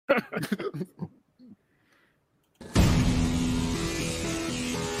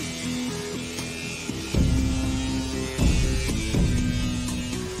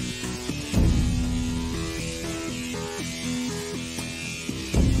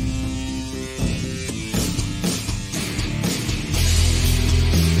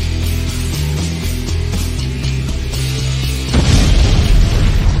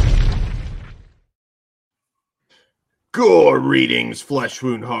Greetings, Flesh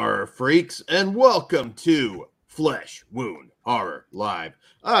Wound Horror freaks, and welcome to Flesh Wound Horror Live.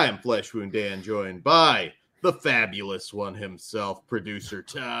 I am Flesh Wound Dan, joined by the fabulous one himself, producer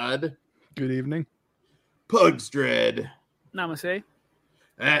Todd. Good evening. Pugs Dread. Namaste.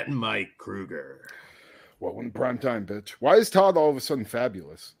 And Mike Kruger. Well, in prime time, bitch. Why is Todd all of a sudden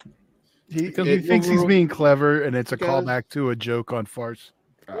fabulous? He thinks he's being clever, and it's a callback to a joke on farce.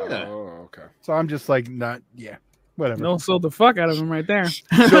 Yeah. Oh, okay. So I'm just like, whatever. No, sold the fuck out of him right there.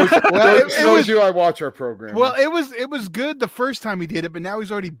 Shows you I watch our program. Well, it was good the first time he did it, but now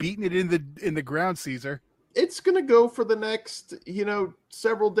he's already beaten it in the ground, Caesar. It's gonna go for the next,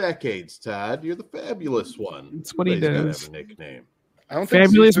 several decades, Todd. You're the fabulous one. That's what he does. Have a nickname. I don't think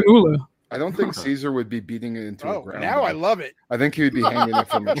Fabulous Moolah. I don't think Caesar would be beating it into the ground. Now I love it. I think he would be hanging it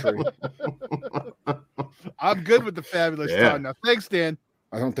from a tree. I'm good with the fabulous Todd now. Thanks, Dan.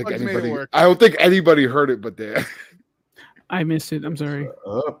 I don't think Bugs made it anybody. work. I don't think anybody heard it, but Dan. I missed it. I'm sorry.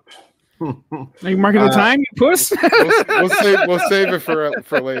 Up. Are you marking the time, you puss? we'll save it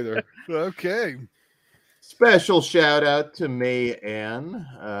for later. Okay. Special shout out to May Ann,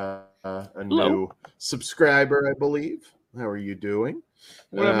 a new subscriber, I believe. How are you doing?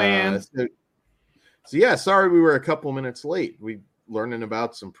 What up, man? So yeah, sorry we were a couple minutes late. We learning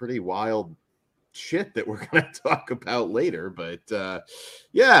about some pretty wild shit that we're going to talk about later. But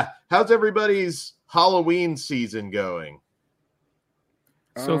yeah, how's everybody's Halloween season going?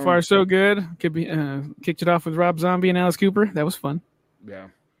 So far, so good. Kicked it off with Rob Zombie and Alice Cooper. That was fun. Yeah.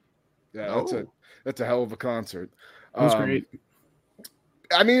 That's a hell of a concert. It was great.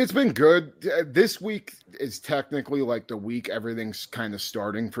 I mean, it's been good. This week is technically like the week everything's kind of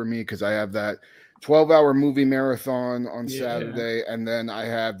starting for me because I have that 12-hour movie marathon on Saturday, and then I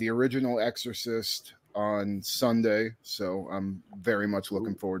have the original Exorcist on Sunday. So I'm very much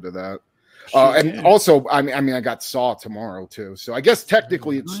looking forward to that. And also, I mean, I got Saw tomorrow too. So I guess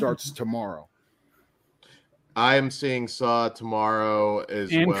technically it starts tomorrow. I am seeing Saw tomorrow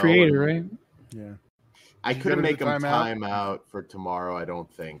as well. And Creator, right? Yeah. I couldn't make them time out for tomorrow, I don't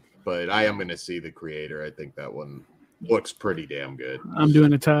think. But I am going to see the Creator. I think that one looks pretty damn good. I'm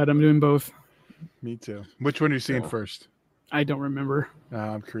doing it, Todd. I'm doing both. Me too. Which one are you seeing first? I don't remember.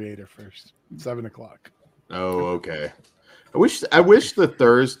 I'm Creator first. 7:00. Oh, okay. I wish the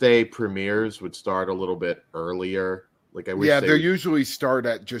Thursday premieres would start a little bit earlier. Like I wish they usually start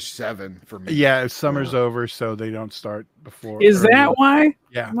at just 7 for me. Yeah, summer's over, so they don't start before. Is that why?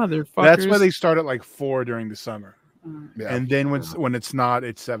 Yeah, motherfuckers. That's why they start at like 4 during the summer. Yeah. And then when it's not,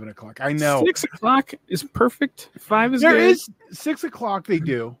 it's 7:00. I know 6:00 is perfect. 5 is there good. is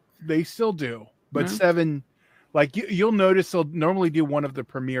 6:00. They still do, but 7. Like you'll notice they'll normally do one of the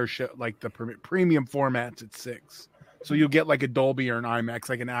premiere show, like the premium formats at 6. So you'll get like a Dolby or an IMAX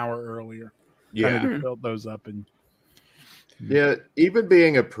like an hour earlier. Yeah, kind of build those up and. Yeah, even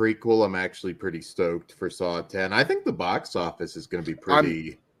being a prequel, I'm actually pretty stoked for Saw 10. I think the box office is going to be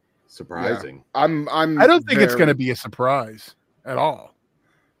pretty surprising. Yeah. I don't think it's going to be a surprise at all.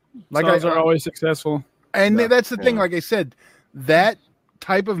 Like Saws are always successful, and that's the thing. Like I said, that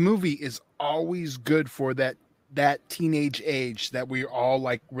type of movie is always good for that teenage age that we all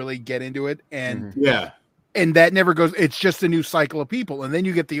like really get into it, and and that never goes. It's just a new cycle of people, and then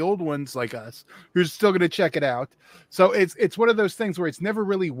you get the old ones like us who's still going to check it out. So it's one of those things where it's never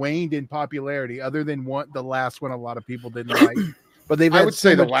really waned in popularity, other than the last one a lot of people didn't like. But they've had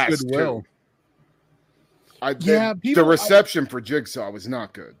the last goodwill. The reception for Jigsaw was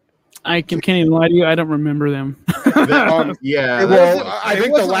not good. I can't even lie to you. I don't remember them. I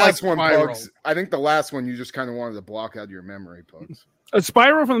think the last one, Pugs. I think the last one you just kind of wanted to block out of your memory, Pugs. A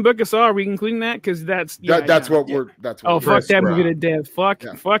Spiral from the Book of Saw. Are we including that? Because that's what we're. That's what fuck that movie to death. Fuck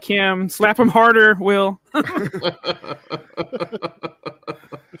him. Slap him harder, Will.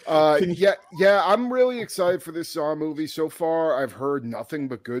 I'm really excited for this Saw movie. So far, I've heard nothing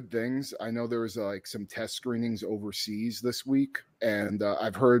but good things. I know there was like some test screenings overseas this week, and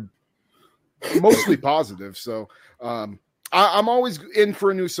I've heard mostly positive. So I'm always in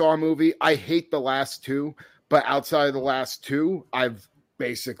for a new Saw movie. I hate the last 2. But outside of the last 2, I've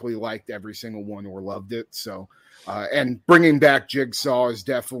basically liked every single one or loved it. So, and bringing back Jigsaw is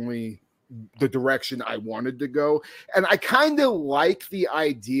definitely, the direction I wanted to go. And I kind of like the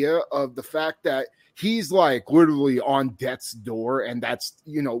idea of the fact that he's like literally on death's door, and that's,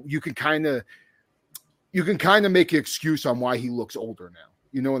 you know, you can kind of make an excuse on why he looks older now.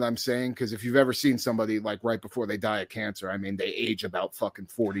 You know what I'm saying? Because if you've ever seen somebody like right before they die of cancer, I mean, they age about fucking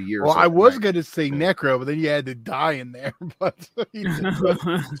 40 years. Well, I was going to say Necro, but then you had to die in there. But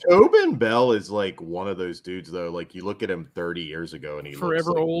Tobin Bell is like one of those dudes, though. Like you look at him 30 years ago, and he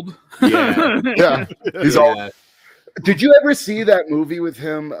forever looks like, old. Yeah, yeah, he's all. Did you ever see that movie with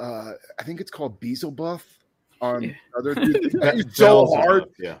him? I think it's called Beelzebub. On other he's so hard.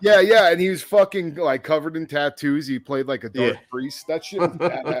 Yeah. And he was fucking like covered in tattoos. He played like a dark priest. That shit was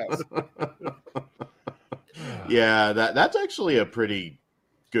badass. Yeah, that's actually a pretty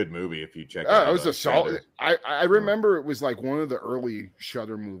good movie if you check it out. It was a solid. I remember it was like one of the early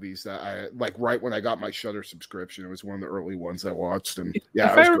Shudder movies that I like right when I got my Shudder subscription. It was one of the early ones I watched. And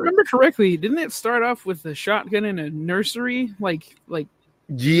yeah, if I remember correctly, didn't it start off with a shotgun in a nursery? Like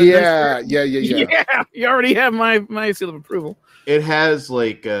Yeah. You already have my seal of approval. It has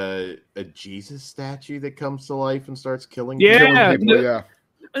like a Jesus statue that comes to life and starts killing people.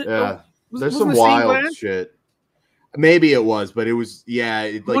 Yeah. There's some wild shit. Maybe it was, but it was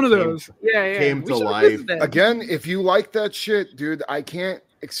it like one of those. Came to life. Again, if you like that shit, dude, I can't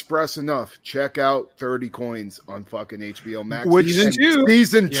express enough. Check out 30 Coins on fucking HBO Max.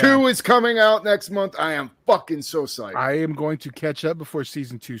 Season 2 is coming out next month. I am fucking so psyched. I am going to catch up before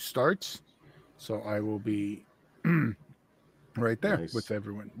season 2 starts, so I will be right there with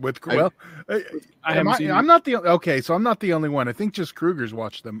everyone. I'm not the only one. I think just Kruger's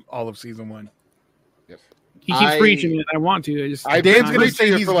watched them all of season 1. Yep. He keeps preaching it. I want to. Dan's going to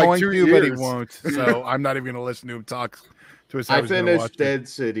say he's going to, but he won't. So I'm not even going to listen to him talk. I finished Dead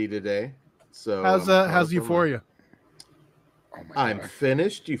City today. So how's Euphoria? I'm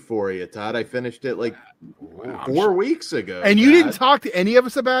finished Euphoria, Todd. I finished it like 4 weeks ago. And you didn't talk to any of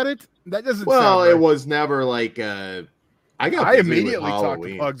us about it? That doesn't sound right. It was never like I immediately talked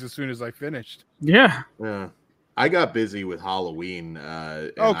to Pugs as soon as I finished. Yeah. I got busy with Halloween.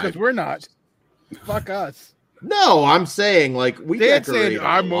 Because we're not. Fuck us. No, I'm saying like we decorate.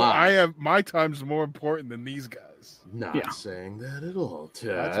 I have my time's more important than these guys. Not saying that at all,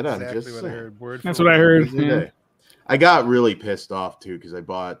 Ted. That's exactly what I heard. That's what I heard. Yeah. I got really pissed off too because I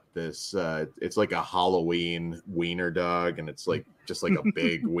bought this. It's like a Halloween wiener dog, and it's like just like a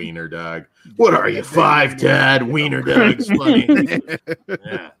big wiener dog. What are you, 5, Ted? Wiener dog's funny.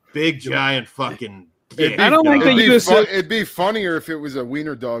 Yeah, big giant fucking. I don't like that you it'd be funnier if it was a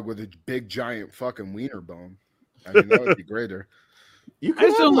wiener dog with a big giant fucking wiener bone. I mean, that would be greater. I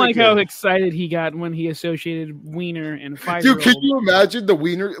just don't like how excited he got when he associated wiener and 5-year-old. Dude, can you imagine the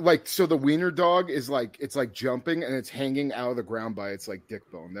wiener? Like, so the wiener dog is like, it's like jumping and it's hanging out of the ground by its like dick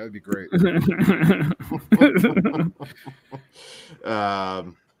bone. That would be great.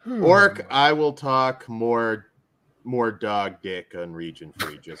 Orc, I will talk more dog dick on Region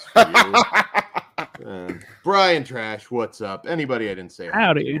Free just for you. Brian Trash, what's up? Anybody I didn't say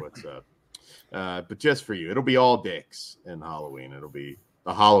howdy, what's up? But just for you, it'll be all dicks in Halloween. It'll be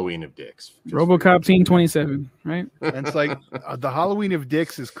the Halloween of dicks. RoboCop Team 27, right? And it's like the Halloween of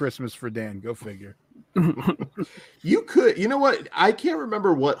dicks is Christmas for Dan. Go figure. You know what? I can't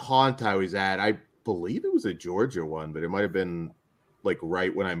remember what haunt I was at. I believe it was a Georgia one, but it might have been like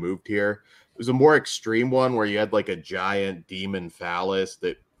right when I moved here. It was a more extreme one where you had like a giant demon phallus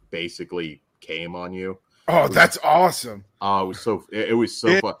that basically came on you. Oh, that's awesome! Oh, it was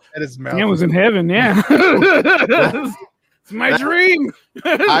so fun. It was in heaven. Yeah, it's my dream.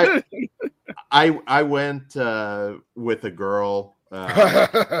 I went with a girl. All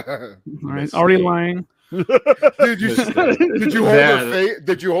right, already lying. Did you hold her face?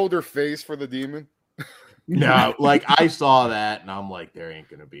 Did you hold her face for the demon? No, like I saw that and I'm like, there ain't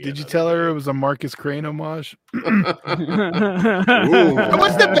gonna be. Did you tell her it was a Marcus Crane homage? That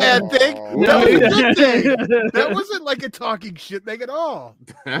wasn't a bad thing. That was a good thing. That wasn't like a talking shit thing at all.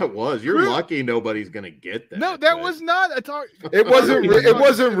 That was. You're lucky nobody's gonna get that. No, that was not a talk. It wasn't. It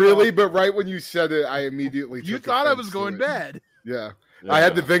wasn't really. But right when you said it, I immediately. You thought I was going bad. Yeah. I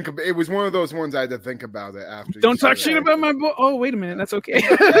had to think. It was one of those ones I had to think about it after. Don't talk shit about my boy. Oh, wait a minute. That's okay.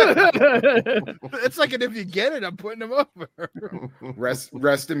 It's like, and if you get it, I'm putting him over.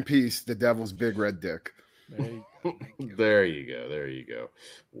 Rest in peace, the devil's big red dick. There you go. There you go.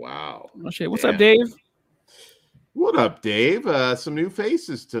 Wow. Oh shit. What's up, Dave? What up, Dave? Some new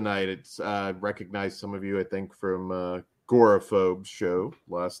faces tonight. It's recognized some of you, I think, from Goraphobes show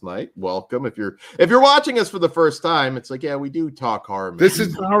last night. Welcome. If you're watching us for the first time, it's like, yeah, we do talk horror movies. This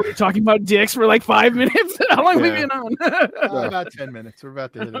is already talking about dicks for like 5 minutes. How long have we been on? About 10 minutes. We're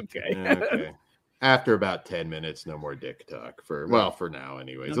about to hit it. Okay. After about 10 minutes, no more dick talk for now,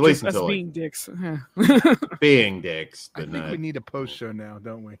 anyways. No, at least until being dicks. Being dicks. I think we need a post show now,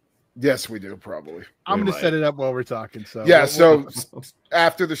 don't we? Yes, we do, probably. I'm going to set it up while we're talking. So so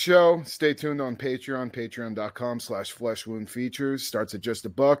after the show, stay tuned on Patreon, patreon.com/fleshwoundfeatures. Starts at just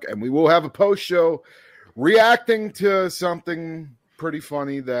 $1, and we will have a post show reacting to something pretty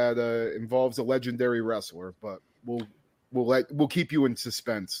funny that involves a legendary wrestler, but we'll keep you in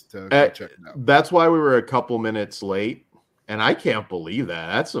suspense to check it out. That's why we were a couple minutes late, and I can't believe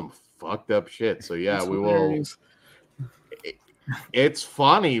that. That's some fucked up shit. So yeah, we will. It's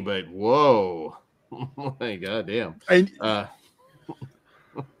funny, but whoa, my goddamn!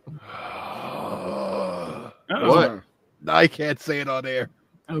 What? I can't say it on air.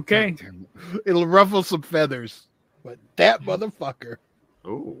 Okay, it'll ruffle some feathers, but that motherfucker.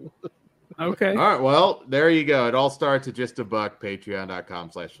 Ooh. Okay. All right. Well, there you go. It all starts at just $1.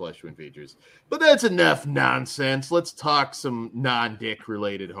 Patreon.com/fleshwoundfeatures. But that's enough nonsense. Let's talk some non-dick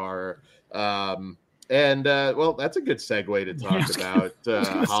related horror. Well, that's a good segue to talk about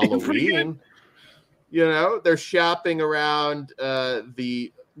Halloween. You know, they're shopping around.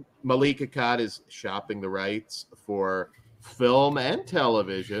 The Malika Akkad is shopping the rights for film and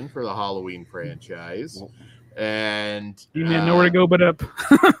television for the Halloween franchise. And you had nowhere to go but up.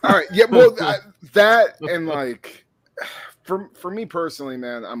 All right. Yeah. Well, that and like for me personally,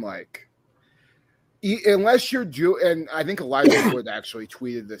 man, I'm like, unless you're and I think Elijah Wood actually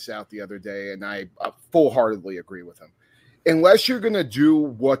tweeted this out the other day, and I full-heartedly agree with him. Unless you're going to do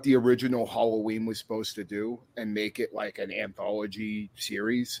what the original Halloween was supposed to do and make it like an anthology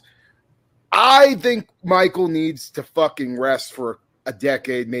series, I think Michael needs to fucking rest for a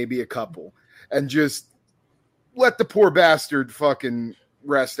decade, maybe a couple, and just let the poor bastard fucking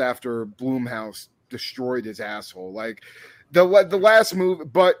rest after Blumhouse destroyed his asshole. Like the last movie,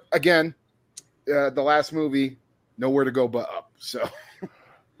 but again, the last movie, nowhere to go but up. So,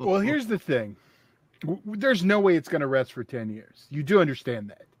 well, here's the thing. There's no way it's going to rest for 10 years. You do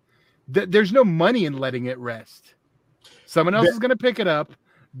understand that. There's no money in letting it rest. Someone else is going to pick it up.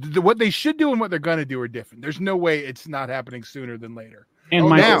 What they should do and what they're going to do are different. There's no way it's not happening sooner than later. And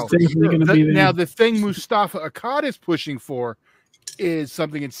Michael's going to be there. Now, the thing Mustafa Akkad is pushing for is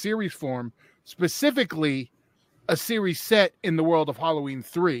something in series form, specifically a series set in the world of Halloween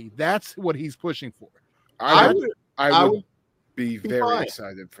 3. That's what he's pushing for. I would be very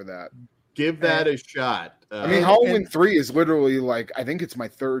excited for that. Give that a shot. I mean, Halloween 3 is literally like, I think it's my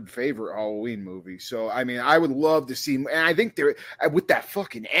third favorite Halloween movie. So, I mean, I would love to see, and I think with that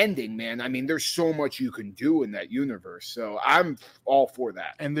fucking ending, man, I mean, there's so much you can do in that universe. So I'm all for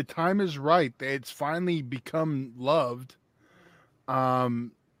that. And the time is right. It's finally become loved, or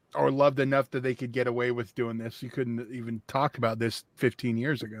loved enough that they could get away with doing this. You couldn't even talk about this 15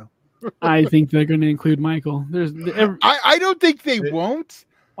 years ago. I think they're going to include Michael. I don't think they won't.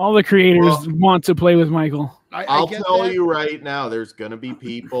 All the creators want to play with Michael. I'll tell you right now, there's going to be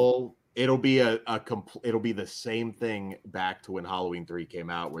people. It'll be it'll be the same thing back to when Halloween 3 came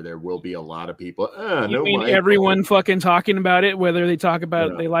out, where there will be a lot of people. You mean everyone fucking talking about it, whether they talk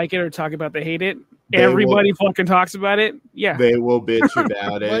about they like it or talk about they hate it? Everybody fucking talks about it. Yeah, they will bitch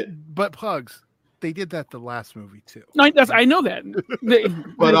about it. But Pugs, they did that the last movie too. No, I know that.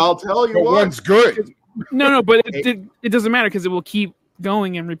 But I'll tell you what, one's good. No, but it doesn't matter because it will keep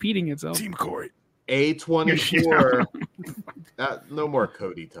going and repeating itself. Team Corey. A24. No more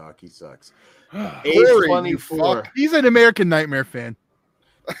Cody talk. He sucks. A24. He's an American Nightmare fan.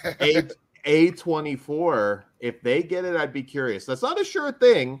 A24. If they get it, I'd be curious. That's not a sure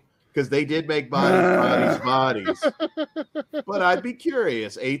thing because they did make bodies. But I'd be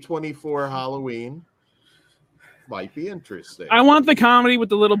curious. A24 Halloween might be interesting. I want the comedy with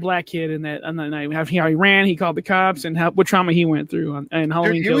the little black kid in that on that night. How he ran, he called the cops, and what trauma he went through and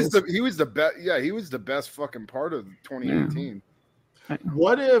Halloween. He was the best. Yeah, he was the best fucking part of 2018. Yeah.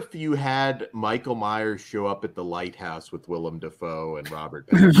 What if you had Michael Myers show up at the lighthouse with Willem Dafoe and Robert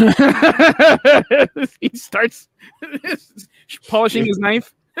Pattinson? He starts polishing his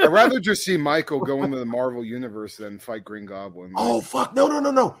knife. I'd rather just see Michael go into the Marvel universe than fight Green Goblin. Oh, fuck. No.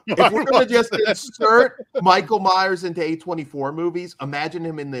 If we're going to just insert Michael Myers into A24 movies, imagine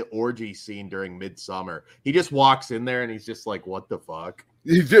him in the orgy scene during Midsommar. He just walks in there and he's just like, what the fuck?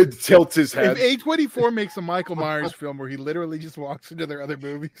 He tilts his head. If A24 makes a Michael Myers film where he literally just walks into their other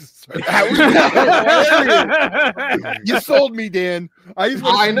movies, you sold me, Dan.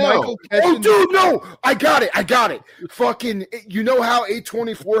 I know. Oh, dude, no, I got it. Fucking, you know how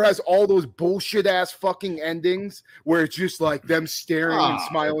A24 has all those bullshit ass fucking endings where it's just like them staring and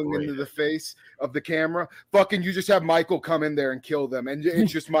smiling into the face of the camera. Fucking, you just have Michael come in there and kill them, and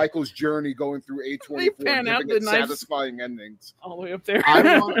it's just Michael's journey going through A24, pan out the satisfying endings all the way up there.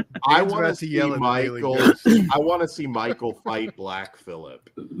 I want to see Michael. I want to see Michael fight Black Phillip.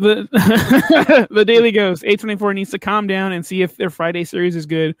 The Daily Ghost. A24 needs to calm down and see if their Friday series is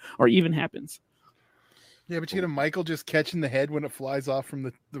good or even happens. Yeah, but you get a Michael just catching the head when it flies off from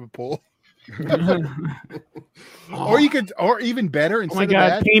the pole. Or you could, or even better, instead oh my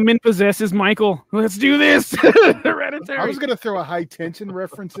God, of that, Payman possesses Michael. Let's do this. Hereditary. I was gonna throw a high tension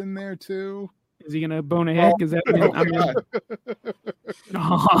reference in there too. Is he gonna bone a head? Because that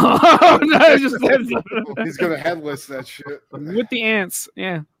he's gonna headless that shit with the ants.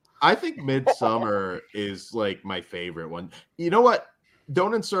 Yeah, I think Midsommar is like my favorite one. You know what?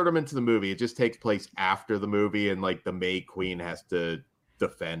 Don't insert him into the movie. It just takes place after the movie, and like the May Queen has to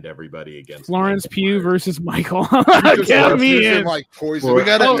defend everybody against Florence Pugh versus Michael. Get me in. Like poison. We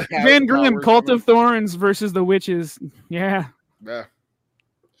got Van Grimm, Cult of Thorns versus the Witches. Yeah.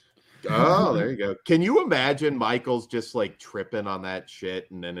 Oh, there you go. Can you imagine Michael's just like tripping on that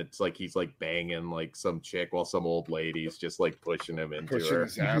shit, and then it's like he's like banging like some chick while some old lady's just like pushing him into her.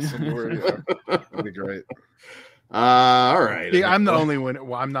 His ass into her. Yeah. That'd be great. All right. Yeah, I'm the only one.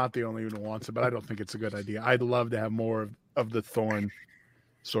 Well, I'm not the only one who wants it, but I don't think it's a good idea. I'd love to have more of the Thorn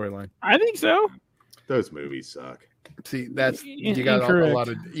storyline. I think so. Those movies suck. See, that's you got a lot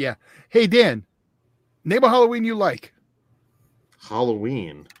of Hey Dan, name a Halloween you like.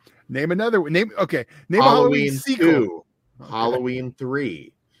 Halloween. Name another one. Name Halloween a Halloween sequel. 2, okay. Halloween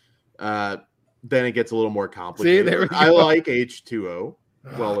 3. Then it gets a little more complicated. See, there we go. I like H2O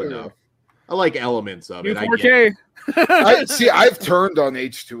well enough. I like elements of it. 4K. I've turned on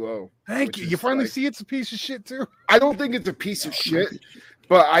H2O. Thank you. You finally see it's a piece of shit too. I don't think it's a piece of shit,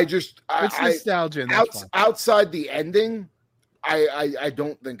 but it's nostalgia. Outside the ending, I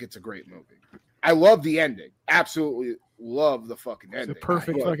don't think it's a great movie. I love the ending. Absolutely love the fucking ending. It's a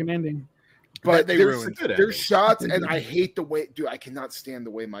perfect fucking ending. But there's shots, and I hate the way, dude. I cannot stand the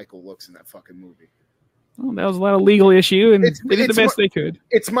way Michael looks in that fucking movie. Well, that was a lot of legal issue, and they did the best they could.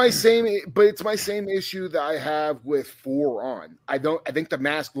 It's my same issue that I have with 4 On. I think the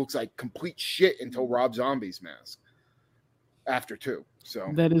mask looks like complete shit until Rob Zombie's mask after 2.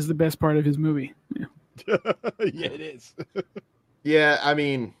 So that is the best part of his movie. Yeah, yeah, it is. Yeah, I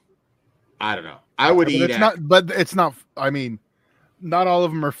mean, I don't know. I would eat. It's not. I mean, not all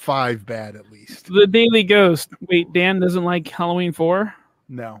of them are 5 bad. At least The Daily Ghost. Wait, Dan doesn't like Halloween 4.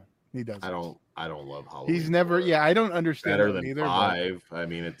 No, he doesn't. I don't love Halloween. He's never. 4. Yeah, I don't understand better than either. 5. But... I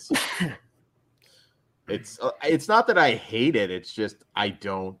mean, it's not that I hate it. It's just I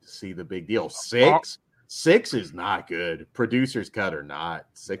don't see the big deal. 6 is not good. Producer's cut or not,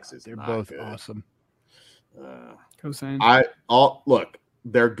 6 is. They're not both good. Awesome. Cosign. Look.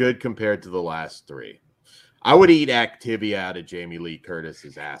 They're good compared to the last 3. I would eat Activia out of Jamie Lee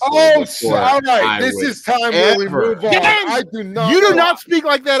Curtis's ass. Oh, all right. This is time where we move on. I do not. You do not speak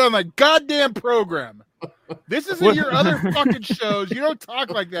like that on the goddamn program. This isn't your other fucking shows. You don't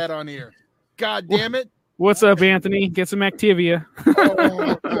talk like that on here. God damn it. What's up, Anthony? Get some Activia.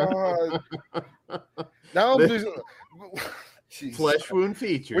 Oh, God. Now I'm just... Flesh Wound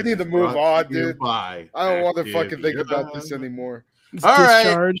Features. We need to move on, dude. I don't want to fucking think about this anymore. All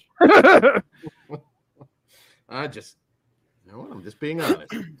right. I'm just being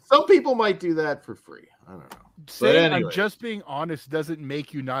honest. Some people might do that for free. I don't know. Saying anyway. I'm just being honest doesn't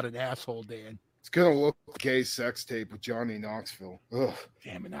make you not an asshole, Dan. It's gonna look like a gay sex tape with Johnny Knoxville. Ugh.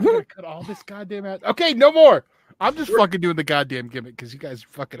 Damn it! I'm gonna cut all this goddamn out. Okay, no more. I'm just fucking doing the goddamn gimmick because you guys are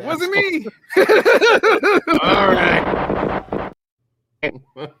fucking. It wasn't me. All right.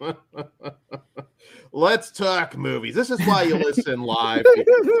 Let's talk movies. This is why you listen live,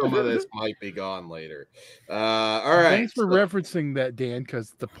 because some of this might be gone later. All right. Thanks for referencing that, Dan,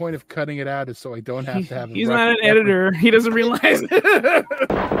 because the point of cutting it out is so I don't have to have. He's not an editor. He doesn't realize it.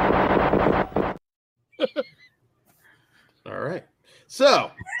 All right.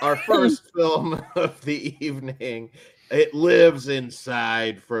 So, our first film of the evening, It Lives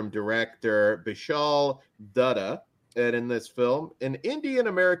Inside, from director Bishal Dutta. And in this film, an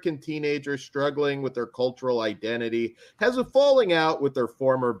Indian-American teenager struggling with their cultural identity has a falling out with their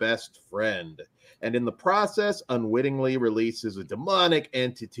former best friend, and in the process unwittingly releases a demonic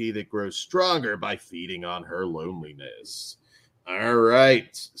entity that grows stronger by feeding on her loneliness. All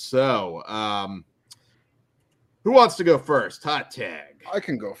right. So, who wants to go first? Hot tag. I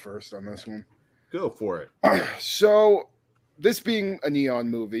can go first on this one. Go for it. So, this being a Neon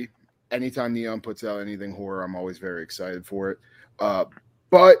movie, anytime Neon puts out anything horror, I'm always very excited for it.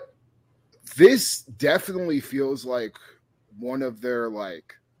 But this definitely feels like one of their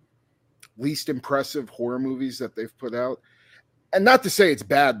least impressive horror movies that they've put out. And not to say it's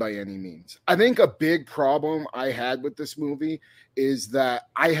bad by any means. I think a big problem I had with this movie is that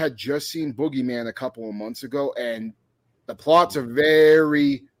I had just seen Boogeyman a couple of months ago, and the plots are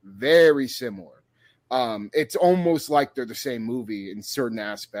very, very similar. It's almost like they're the same movie in certain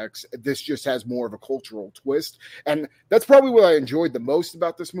aspects. This just has more of a cultural twist. And that's probably what I enjoyed the most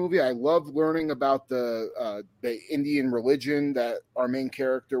about this movie. I loved learning about the Indian religion that our main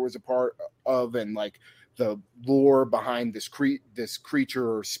character was a part of, and the lore behind this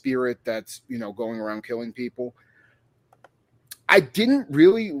creature or spirit that's, going around killing people. I didn't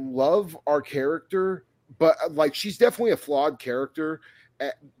really love our character, but she's definitely a flawed character.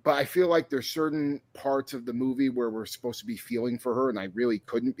 But I feel like there's certain parts of the movie where we're supposed to be feeling for her, and I really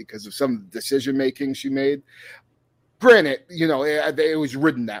couldn't because of some of the decision making she made. Granted, it was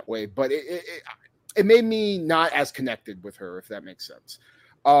written that way, but it made me not as connected with her, if that makes sense.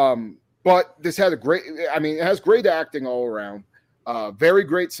 But this had it has great acting all around. Very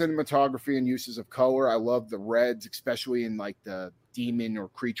great cinematography and uses of color. I love the reds, especially in the demon or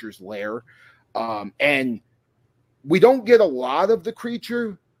creature's lair. And we don't get a lot of the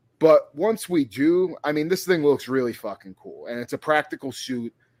creature, but once we do, this thing looks really fucking cool. And it's a practical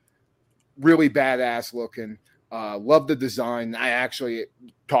suit, really badass looking. Love the design. I actually,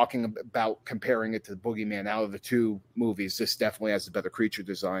 talking about comparing it to the Boogeyman, out of the two movies, this definitely has a better creature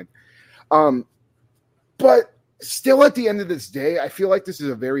design. But still, at the end of this day, I feel like this is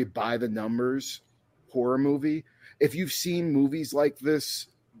a very by the numbers horror movie. If you've seen movies like this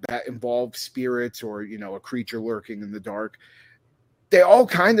that involve spirits or, a creature lurking in the dark, they all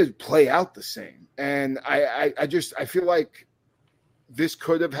kind of play out the same. And I feel like this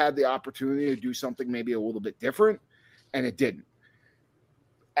could have had the opportunity to do something maybe a little bit different, and it didn't.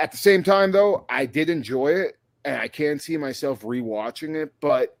 At the same time, though, I did enjoy it, and I can see myself rewatching it,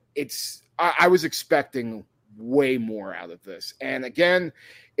 but I was expecting way more out of this. And again,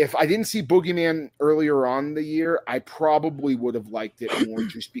 if I didn't see Boogeyman earlier on in the year, I probably would have liked it more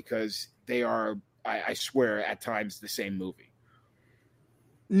just because they are, I swear, at times the same movie.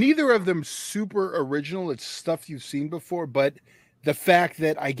 Neither of them super original. It's stuff you've seen before, but the fact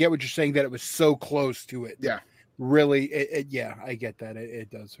that I get what you're saying, that it was so close to it. Yeah. Really, I get that. It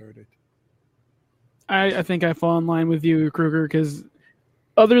does hurt it. I think I fall in line with you, Kruger, because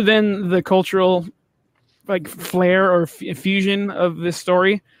other than the cultural flair or fusion of this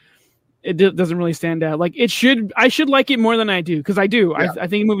story, it doesn't really stand out. I should like it more than I do, because I do. Yeah. I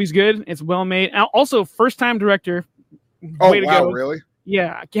think the movie's good. It's well made. Also, first time director. Oh, wow, really?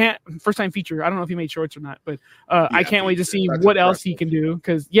 Yeah, I can't. First time feature. I don't know if he made shorts or not, but I can't wait to see what else he can do.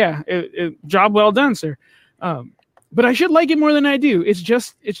 Because job well done, sir. But I should like it more than I do. It's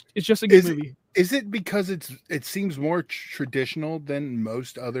just a good movie. Is it because it seems more traditional than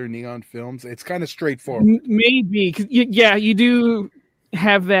most other Neon films? It's kind of straightforward. Maybe. You do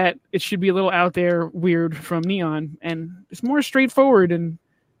have that. It should be a little out there weird from Neon, and it's more straightforward. And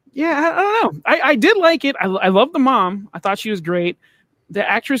I don't know. I did like it. I love the mom. I thought she was great. The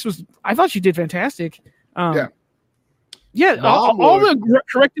actress I thought she did fantastic. All the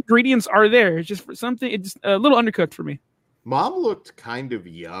correct ingredients are there. It's just it's a little undercooked for me. Mom looked kind of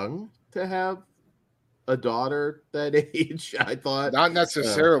young to have a daughter that age. I thought not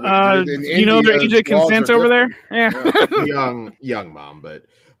necessarily. Their age of consent over there. Yeah, young mom, but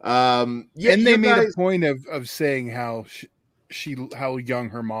and they made a point of saying how how young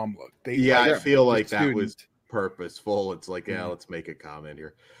her mom looked. I feel like that was purposeful. It's let's make a comment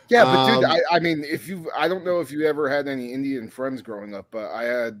here. Yeah, but dude, I don't know if you ever had any Indian friends growing up, but I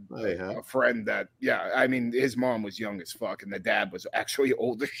had a friend that, his mom was young as fuck, and the dad was actually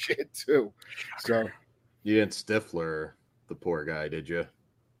old as shit too. So you didn't Stifler the poor guy, did you?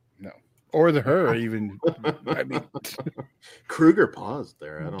 No. Or her, even. Kruger paused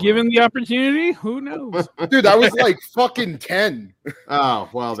there. Given the opportunity, who knows? Dude, I was fucking 10. Oh,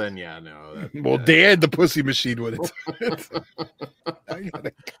 well then, no. They had the pussy machine with it.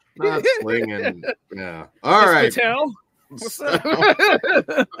 Not slinging. Yeah. All right. Patel? What's up?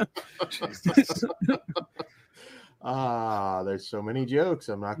 There's so many jokes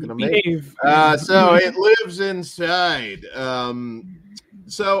I'm not going to make. So It Lives Inside.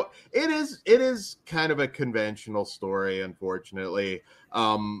 So it is kind of a conventional story, unfortunately.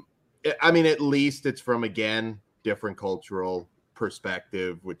 At least it's from, again, different cultural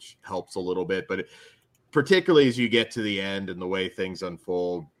perspective, which helps a little bit. But particularly as you get to the end and the way things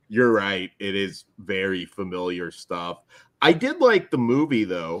unfold, you're right. It is very familiar stuff. I did like the movie,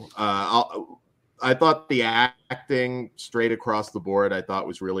 though. I thought the acting straight across the board, I thought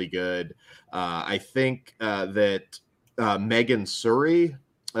was really good. I think that Megan Suri,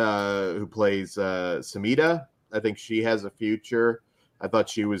 who plays Samita, I think she has a future. I thought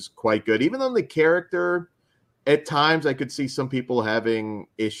she was quite good. Even though the character, at times, I could see some people having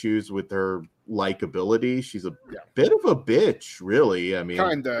issues with her likability. She's a bit of a bitch, really. I mean,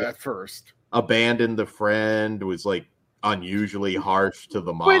 kind of at first. Abandoned the friend, was like unusually harsh to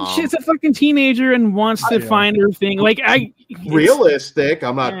the mom. But she's a fucking teenager and wants to find her thing. Like, realistic.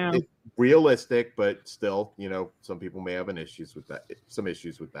 I'm not realistic, but still, you know, some people may have issues with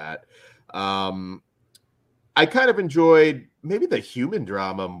that. I kind of enjoyed maybe the human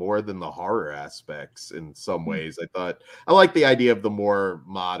drama more than the horror aspects in some ways. I like the idea of the more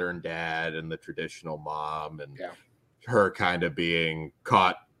modern dad and the traditional mom and her kind of being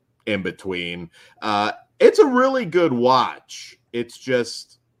caught in between. It's a really good watch. It's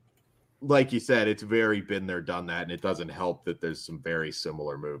just, like you said, it's very been there, done that, and it doesn't help that there's some very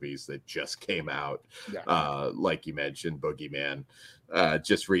similar movies that just came out, like you mentioned, Boogeyman,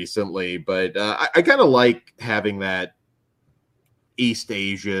 just recently. But I kind of like having that East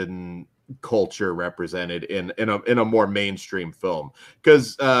Asian culture represented in a more mainstream film,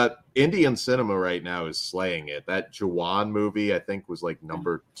 because Indian cinema right now is slaying it. That Jawan movie, I think, was like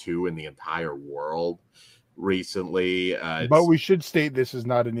number 2 in the entire world recently. But we should state this is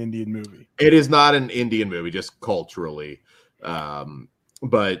not an Indian movie. It is not an Indian movie, just culturally.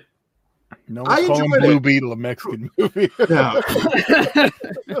 But no one's calling Blue Beetle a Mexican movie. No.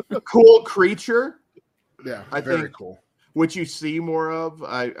 Cool creature. Yeah, I very think, cool. which you see more of.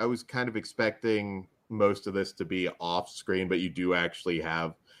 I was kind of expecting most of this to be off screen, but you do actually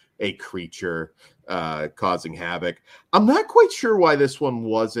have a creature causing havoc. I'm not quite sure why this one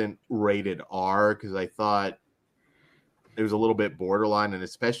wasn't rated R, because I thought it was a little bit borderline, and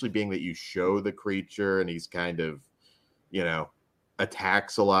especially being that you show the creature and he's kind of, you know,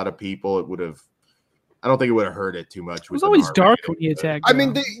 attacks a lot of people. I don't think it would have hurt it too much. It was always dark when he attacked. I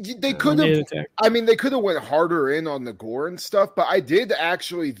mean, they could have. I mean, they could have went harder in on the gore and stuff. But I did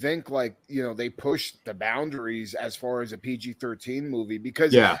actually think, like, you know, they pushed the boundaries as far as a PG-13 movie,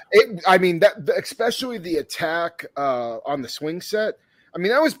 because I mean, that especially the attack on the swing set. I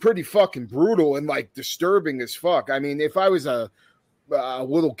mean, that was pretty fucking brutal and like disturbing as fuck. I mean, if I was a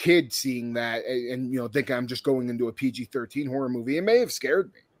little kid seeing that and you know, thinking I'm just going into a PG-13 horror movie, it may have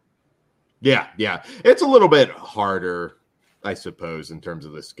scared me. Yeah. It's a little bit harder, I suppose, in terms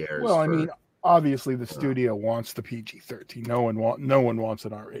of the scares. Well, I mean, obviously the studio wants the PG-13. No one wants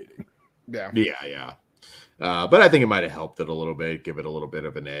an R rating. Yeah. But I think it might have helped it a little bit, give it a little bit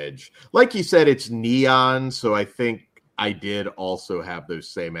of an edge. Like you said, it's neon, so I think I did also have those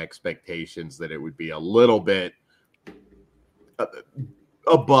same expectations that it would be a little bit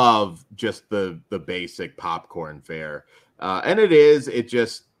above just the basic popcorn fare. And it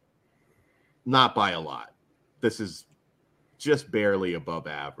just not by a lot. This is just barely above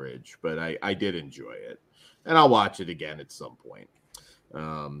average, but I did enjoy it, and I'll watch it again at some point.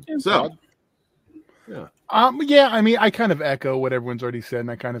 I mean, I kind of echo what everyone's already said, and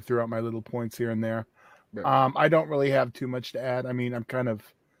I kind of threw out my little points here and there. I don't really have too much to add. I mean, I'm kind of,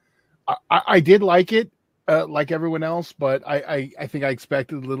 I did like it, like everyone else, but I think I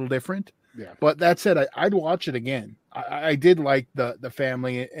expected a little different. Yeah. But that said, I'd watch it again. I did like the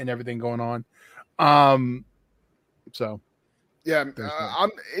family and everything going on. So yeah,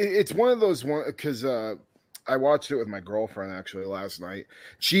 it's one of those because I watched it with my girlfriend actually last night.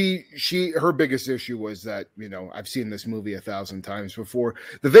 Her biggest issue was that, you know, I've seen this movie 1,000 times before.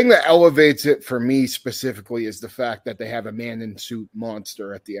 The thing that elevates it for me specifically is the fact that they have a man in suit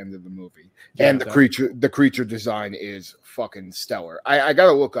monster at the end of the movie, and the creature design is fucking stellar. I got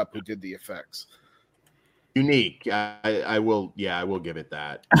to look up who did the effects. Unique. I will give it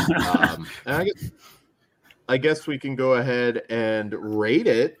that. And I guess we can go ahead and rate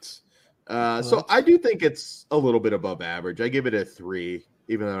it. So I do think it's a little bit above average. I give it a 3,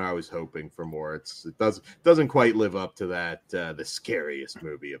 even though I was hoping for more. It doesn't quite live up to that the scariest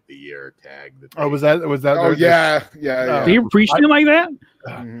movie of the year tag. Was that? Oh yeah. They appreciate it like that.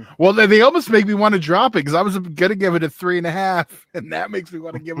 Well, they almost make me want to drop it, because I was gonna give it a 3.5, and that makes me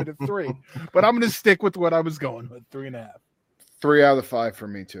want to give it a 3. But I'm gonna stick with what I was going with, 3.5. 3 out of 5 for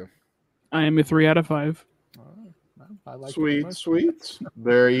me too. I am a 3 out of 5. I like sweet.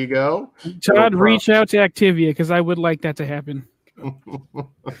 There you go. Todd, reach out to Activia, because I would like that to happen.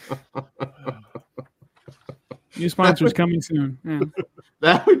 New sponsors coming soon. Yeah.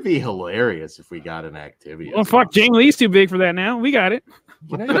 That would be hilarious if we got an Activia. Well, fuck, Jamie Lee's too big for that now. We got it.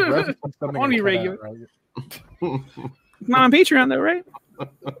 You know, you're I want to be regular. Right? It's not on Patreon though, right?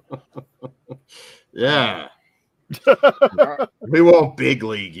 Yeah. We won't big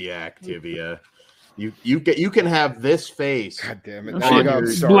league you, Activia. You can have this face. God damn it. Oh,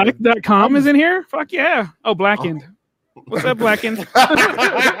 Black.com is in here? Fuck yeah. Oh, Blackened. What's up, Blackened? All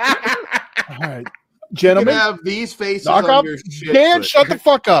right. Gentlemen, you can have these faces knock on off. your shit. Dan, shut the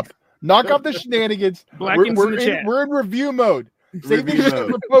fuck up. Knock off the shenanigans. Blackened's in the chat. We're in review mode. Save Review this shit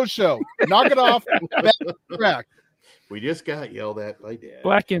mode. for post show. Knock it off. Back to track. We just got yelled at by Dad.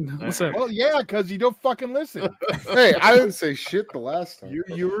 Blackened. What's up? Well, yeah, because you don't fucking listen. Hey, I didn't say shit the last time.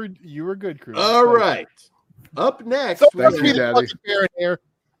 You were good, Cruz. All right. Up next, So we let's Thank be you, the Daddy. fucking parent here.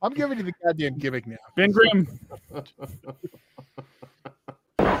 I'm giving you the goddamn gimmick now. Ben Grimm.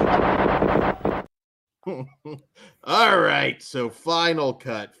 All right, so final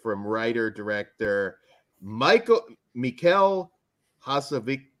cut from writer-director Mikel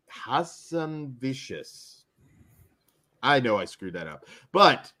Hazanavicius. I know I screwed that up,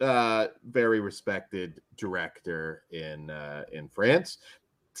 but very respected director in France.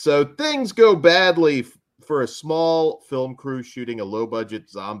 So things go badly for a small film crew shooting a low-budget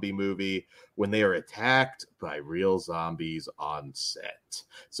zombie movie when they are attacked by real zombies on set.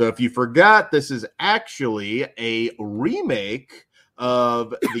 So if you forgot, this is actually a remake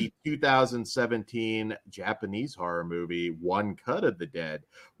of the 2017 Japanese horror movie One Cut of the Dead,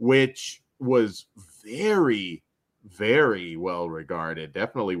 which was very, very well regarded.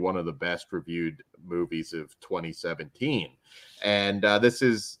 Definitely one of the best reviewed movies of 2017. And this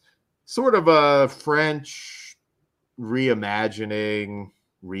is sort of a French reimagining,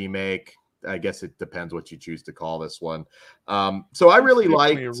 remake. I guess it depends what you choose to call this one. So I really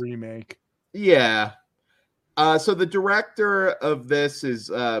liked a remake. Yeah. So the director of this is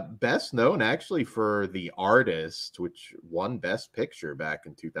best known actually for The Artist, which won Best Picture back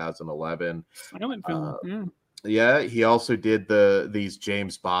in 2011. Silent film. Yeah. Yeah, he also did these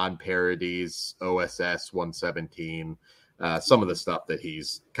James Bond parodies, OSS 117, some of the stuff that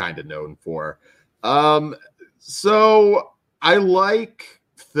he's kind of known for. So I like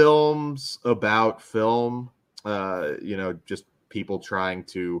films about film, just people trying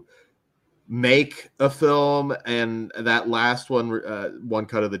to make a film, and that last one, One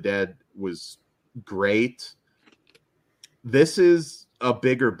Cut of the Dead, was great. This is a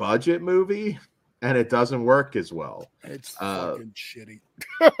bigger budget movie, and it doesn't work as well. It's fucking shitty.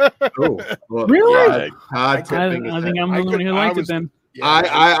 Well, Really? I think I'm the only one who liked it then.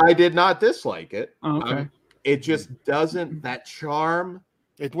 Yeah, I did not dislike it. Oh, okay. It just doesn't, that charm.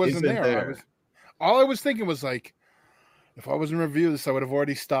 it wasn't isn't there. All I was thinking was like, if I was in review this, I would have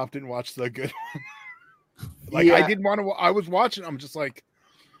already stopped and watched the good one. I didn't want to. I was watching. I'm just like,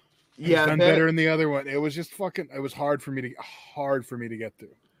 done better in the other one. It was just fucking. It was hard for me to get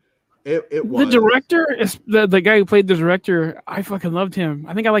through. It was. The director is the guy who played the director. I fucking loved him.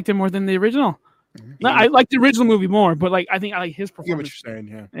 I think I liked him more than the original. Mm-hmm. No, I liked the original movie more, but I think I like his I get what performance. you're saying,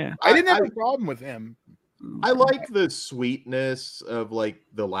 yeah. Yeah. I didn't have a problem with him. I like the sweetness of like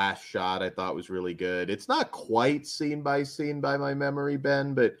the last shot. I thought was really good. It's not quite scene by my memory,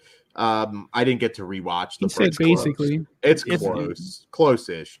 Ben, but I didn't get to rewatch the He said first close. basically. It's It's-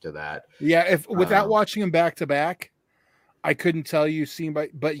 close-ish to that. Yeah, if without watching him back to back, I couldn't tell you scene by.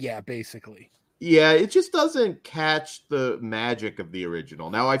 But yeah, basically. Yeah, it just doesn't catch the magic of the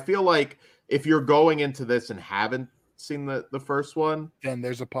original. Now, I feel like if you're going into this and haven't seen the first one, Then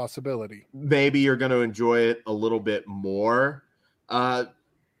there's a possibility. maybe you're going to enjoy it a little bit more.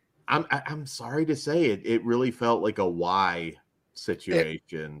 I'm sorry to say it really felt like a why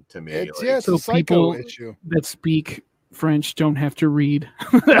situation to me. It's Like, it's So a psycho people- issue. That speak French don't have to read.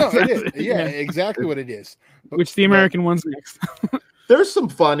 No, it is. Yeah, exactly what it is. But- Which the American one's next. there's some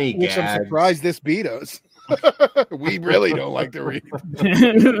funny Which gags. I'm surprised this beat us. We really don't like to read,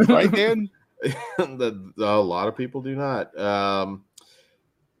 right, Dan? A lot of people do not.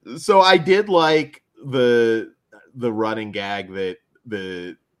 So I did like the running gag that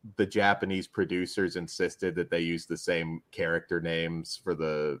the Japanese producers insisted that they use the same character names for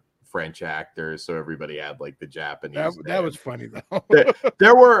the French actors, so everybody had like the Japanese. That was funny though.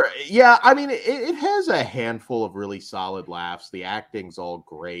 There were, yeah. I mean, it has a handful of really solid laughs. The acting's all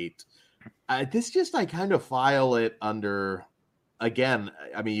great. This just, I kind of file it under. Again,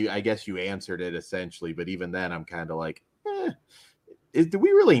 I mean, I guess you answered it essentially, but even then, I'm kind of like, do we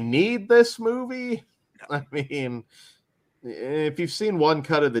really need this movie? I mean, if you've seen One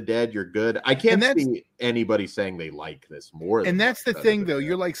Cut of the Dead, you're good. I can't see anybody saying they like this more. And that's the thing, though.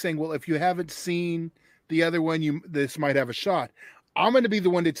 You're like saying, well, if you haven't seen the other one, this might have a shot. I'm going to be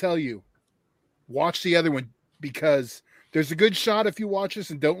the one to tell you, watch the other one, because there's a good shot if you watch this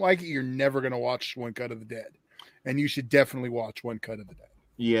and don't like it, you're never going to watch One Cut of the Dead. And you should definitely watch One Cut of the Dead.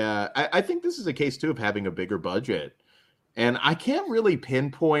 Yeah, I think this is a case, too, of having a bigger budget. And I can't really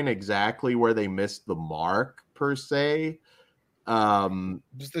pinpoint exactly where they missed the mark, per se.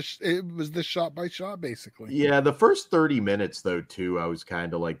 It was the shot by shot, basically. Yeah, the first 30 minutes, though, too, I was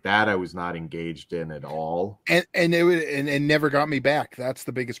kind of like that. I was not engaged in at all. And it never got me back. That's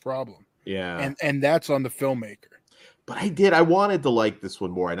the biggest problem. Yeah. And that's on the filmmaker. But I wanted to like this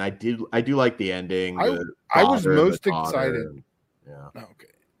one more, and I do like the ending. I was most excited. Yeah. Okay.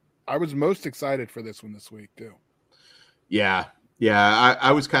 I was most excited for this one this week too. Yeah.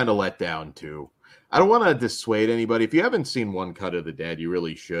 I was kind of let down too. I don't want to dissuade anybody. If you haven't seen One Cut of the Dead, you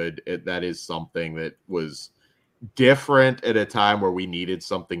really should. That is something that was different at a time where we needed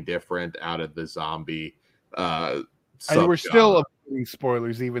something different out of the zombie. And we're still avoiding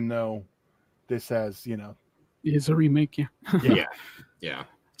spoilers, even though this has, is a remake. Yeah.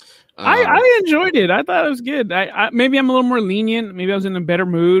 I enjoyed it. I thought it was good. I maybe I'm a little more lenient. Maybe I was in a better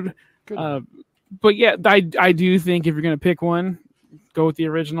mood. But yeah, I do think if you're gonna pick one, go with the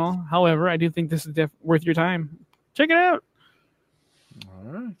original. However, I do think this is worth your time. Check it out.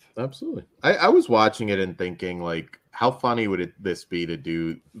 All right, absolutely. I was watching it and thinking, like, how funny would this be to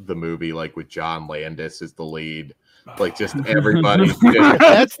do the movie like with John Landis as the lead? Like, just everybody.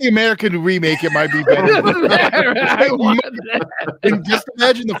 That's the American remake. It might be better. And just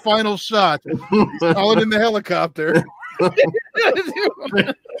imagine the final shot. All in the helicopter.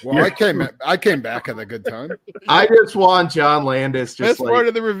 Well, I came back at a good time. I just want John Landis. That's part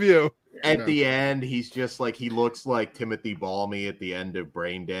of the review. At the end, he's just like, he looks like Timothy Balmy at the end of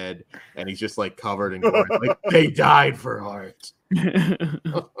Brain Dead, and he's just like covered in gore. Like, they died for art.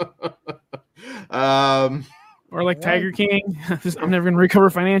 Or like Tiger King. I'm never going to recover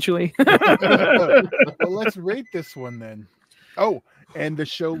financially. Well, let's rate this one then. Oh, and the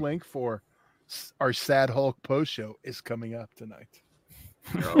show link for our Sad Hulk post show is coming up tonight.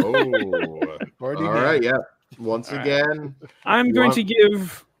 Oh, all right. Yeah. Once again, I'm going to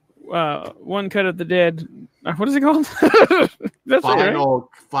give One Cut of the Dead. What is it called? That's final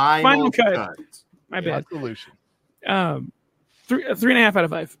cut. My bad. Solution. 3.5 out of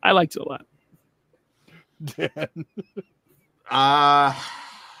 5. I liked it a lot.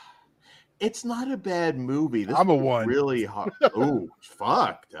 It's not a bad movie. This I'm a 1. Really hard. Oh,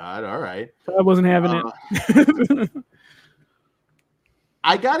 fuck, Todd. All right. I wasn't having it.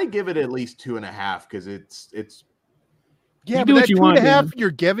 I got to give it at least 2.5 because it's. Yeah, but that 2.5 you're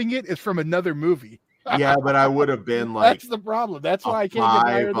giving it is from another movie. Yeah, but I would have been like. That's the problem. That's why I can't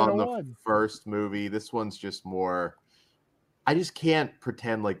get higher than a 1. First movie. This one's just more. I just can't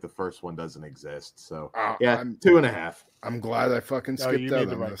pretend like the first one doesn't exist. So 2.5. I'm glad I fucking skipped out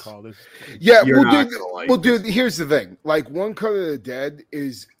on right this. Call. Yeah, dude. Here's the thing. Like, One Cut of the Dead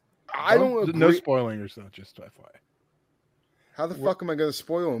is. I don't agree. No spoiling or so. Just FYI. How the fuck am I going to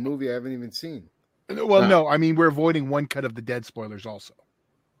spoil a movie I haven't even seen? Well, no. I mean, we're avoiding One Cut of the Dead spoilers also.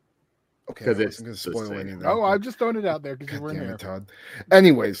 Okay, I wasn't going to spoil anything. Oh, I'm just throwing it out there because you weren't here, Todd.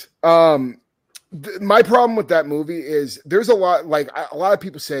 Anyways, my problem with that movie is there's a lot of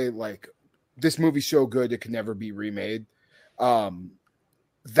people say like this movie's so good it can never be remade.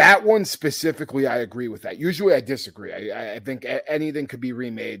 That one specifically, I agree with that. Usually I disagree. I think anything could be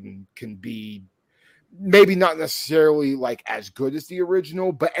remade and can be maybe not necessarily like as good as the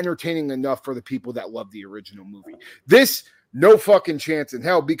original, but entertaining enough for the people that love the original movie. This, no fucking chance in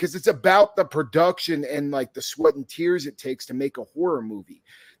hell, because it's about the production and like the sweat and tears it takes to make a horror movie.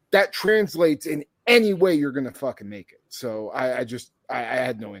 That translates in any way you're going to fucking make it. So I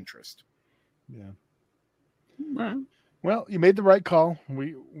had no interest. Yeah. Right. Well, you made the right call.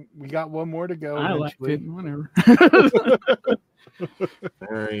 We got one more to go. I liked it. Whatever.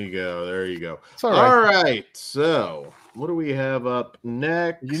 There you go. All right. So, what do we have up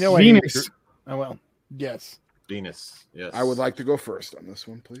next? Venus. Yes. Venus. Yes. I would like to go first on this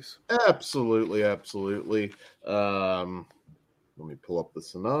one, please. Absolutely. Let me pull up the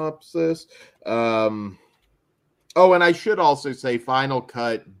synopsis. And I should also say Final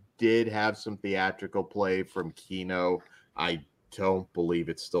Cut did have some theatrical play from Kino. I don't believe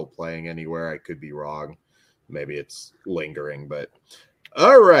it's still playing anywhere. I could be wrong. Maybe it's lingering, but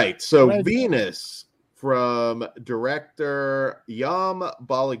all right. So Venus from director Yam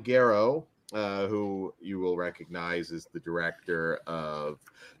Balaguero, who you will recognize as the director of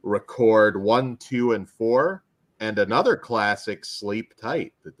Record 1, 2, and 4. and another classic, Sleep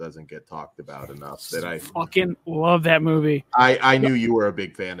Tight, that doesn't get talked about enough. That I fucking love that movie. I knew you were a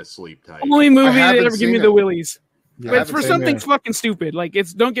big fan of Sleep Tight. Only movie that ever give me the willies. Yeah, but for something fucking stupid, like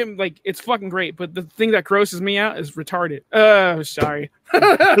it's it's fucking great. But the thing that grosses me out is retarded. Sorry.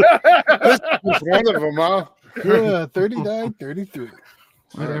 It's one of them, huh? Yeah, 39, 33.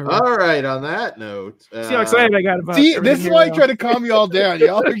 Whatever. All right. On that note, See how excited I got about. See, this is why I try to calm you all down.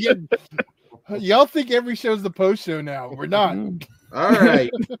 Y'all are getting. Y'all think every show's the post show now. We're not. All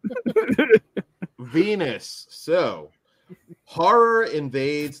right. Venus. So, horror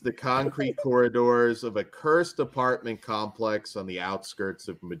invades the concrete corridors of a cursed apartment complex on the outskirts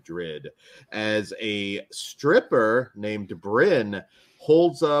of Madrid as a stripper named Bryn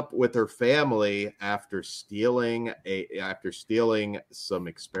holds up with her family after stealing some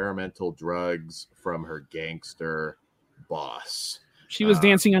experimental drugs from her gangster boss. She was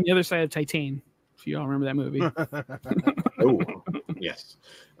dancing on the other side of Titan. If you all remember that movie. Oh, yes.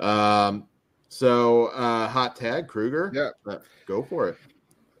 So, hot tag, Kruger. Yeah. Go for it.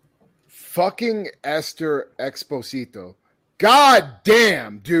 Fucking Esther Exposito. God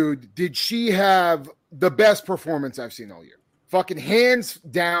damn, dude. Did she have the best performance I've seen all year? Fucking hands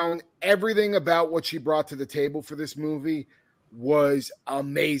down, everything about what she brought to the table for this movie was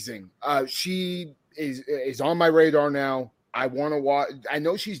amazing. She is on my radar now. I want to watch. I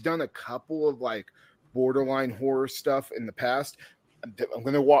know she's done a couple of like borderline horror stuff in the past. I'm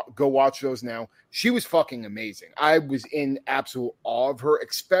going to go watch those now. She was fucking amazing. I was in absolute awe of her,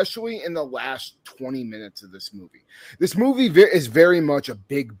 especially in the last 20 minutes of this movie. This movie is very much a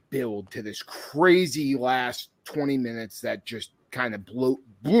big build to this crazy last 20 minutes that just kind of blew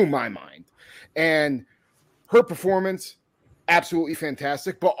my mind. And her performance, absolutely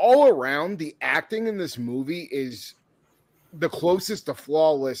fantastic. But all around, the acting in this movie is the closest to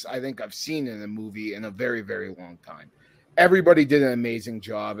flawless I think I've seen in a movie in a very, very long time. Everybody did an amazing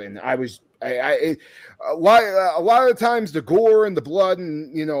job, and a lot of times the gore and the blood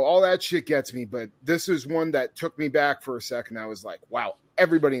and all that shit gets me, but this is one that took me back for a second. I was like, wow,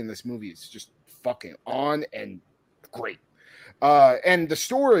 everybody in this movie is just fucking on and great. And the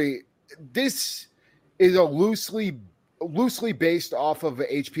story, this is a loosely based off of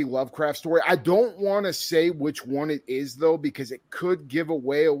a H.P. Lovecraft story. I don't want to say which one it is though, because it could give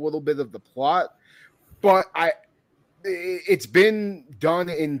away a little bit of the plot, but it's been done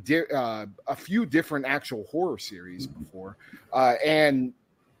in a few different actual horror series before. And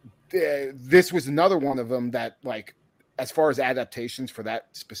this was another one of them that, like, as far as adaptations for that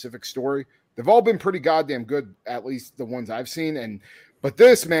specific story, they've all been pretty goddamn good, at least the ones I've seen. But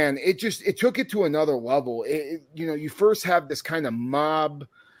this, man, it took it to another level. You first have this kind of mob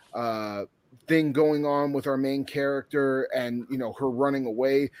thing going on with our main character and her running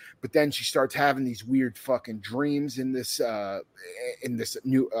away, but then she starts having these weird fucking dreams in this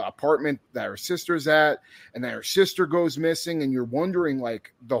new apartment that her sister's at, and then her sister goes missing, and you're wondering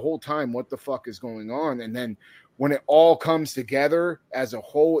like the whole time what the fuck is going on. And then when it all comes together as a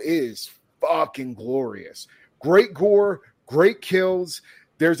whole, it is fucking glorious. Great gore, great kills.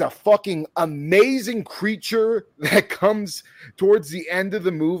 There's a fucking amazing creature that comes towards the end of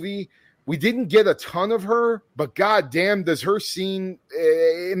the movie. We didn't get a ton of her, but goddamn, does her scene?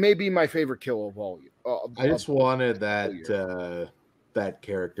 It may be my favorite kill of all. I just wanted that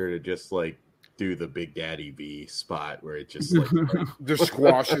character to just like do the Big Daddy V spot where it just like just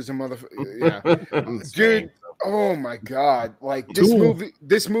squashes a motherfucker. Yeah, dude. Oh my god! Like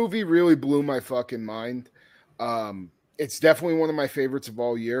this movie really blew my fucking mind. It's definitely one of my favorites of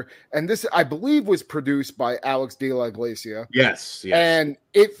all year. And this, I believe, was produced by Alex de la Iglesia. Yes. And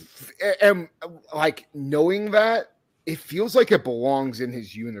like knowing that, it feels like it belongs in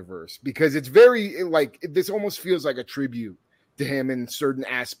his universe because it's very like this almost feels like a tribute to him in certain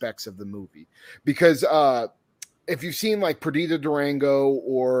aspects of the movie. Because if you've seen like Perdita Durango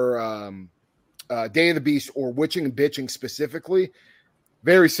or Day of the Beast or Witching and Bitching specifically,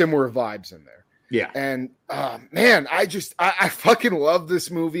 very similar vibes in there. Yeah. And man, I fucking love this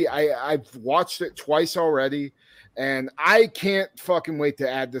movie. I've watched it twice already, and I can't fucking wait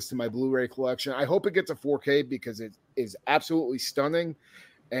to add this to my Blu-ray collection. I hope it gets a 4K because it is absolutely stunning.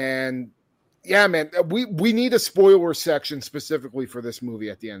 And yeah, man, we need a spoiler section specifically for this movie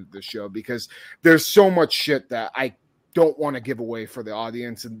at the end of the show because there's so much shit that I don't want to give away for the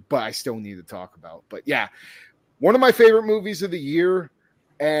audience, but I still need to talk about. But yeah, one of my favorite movies of the year.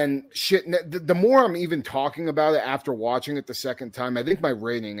 And shit, the more I'm even talking about it after watching it the second time, I think my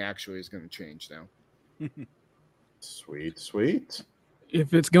rating actually is going to change now. Sweet.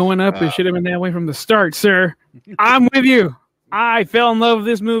 If it's going up, it should have been that way from the start, sir. I'm with you. I fell in love with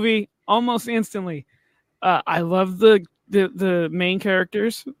this movie almost instantly. I love the main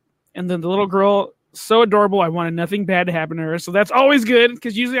characters, and then the little girl, so adorable. I wanted nothing bad to happen to her, so that's always good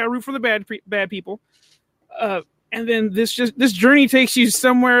because usually I root for the bad people. And then this journey takes you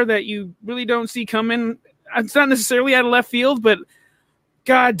somewhere that you really don't see coming. It's not necessarily out of left field, but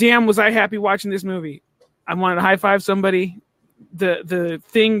god damn, was I happy watching this movie. I wanted to high five somebody. The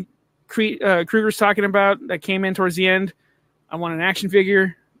thing Kruger's talking about that came in towards the end, I want an action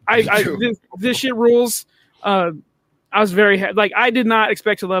figure. This shit rules. I was very I did not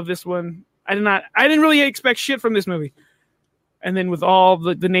expect to love this one. I didn't really expect shit from this movie. And then with all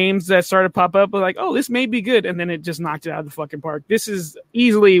the names that started to pop up, I was like, oh, this may be good. And then it just knocked it out of the fucking park. This is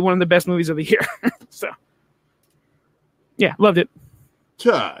easily one of the best movies of the year. So, yeah, loved it.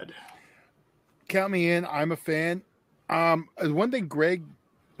 Todd. Count me in. I'm a fan. One thing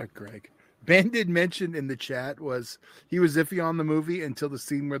Ben did mention in the chat was he was iffy on the movie until the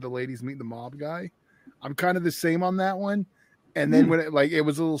scene where the ladies meet the mob guy. I'm kind of the same on that one. And then when it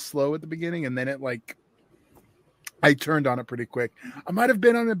was a little slow at the beginning, and then I turned on it pretty quick. I might have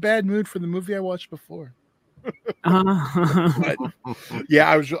been on a bad mood for the movie I watched before. But, yeah,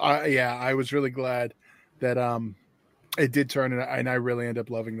 I was really glad that it did turn, and I really ended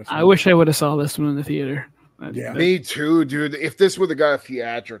up loving this movie. I wish I would have saw this one in the theater. Yeah, me too, dude. If this would have got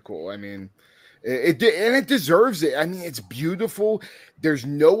theatrical, I mean, it deserves it. I mean, it's beautiful. There's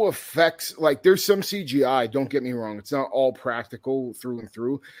no effects. Like, there's some CGI. Don't get me wrong; it's not all practical through and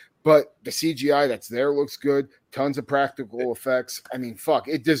through. But the CGI that's there looks good. Tons of practical effects. I mean, fuck,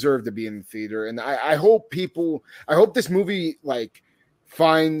 it deserved to be in the theater. And I hope this movie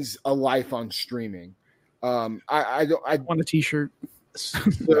finds a life on streaming. I want a T-shirt.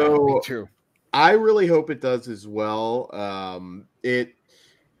 So me too. I really hope it does as well.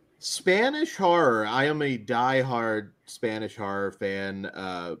 Spanish horror. I am a diehard Spanish horror fan,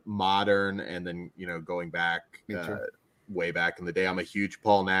 modern, and then going back way back in the day. I'm a huge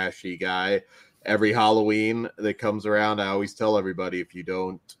Paul Naschy guy. Every Halloween that comes around, I always tell everybody, if you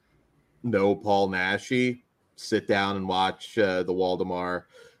don't know Paul Naschy, sit down and watch the Waldemar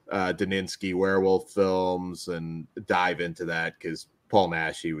Daninsky werewolf films and dive into that, because Paul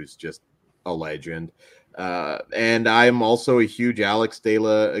Naschy was just a legend. And I'm also a huge Alex de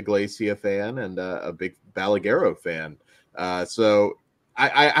la Iglesia fan and a big Balaguerro fan. So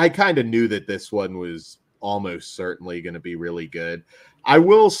I kind of knew that this one was almost certainly going to be really good. I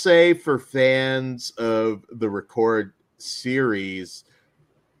will say, for fans of the Record series,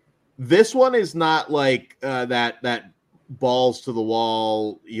 this one is not like that balls to the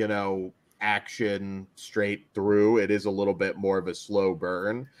wall, action straight through. It is a little bit more of a slow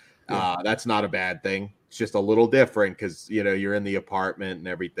burn. That's not a bad thing. It's just a little different because you're in the apartment and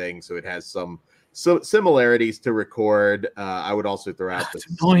everything, so it has some similarities to Record. I would also throw out this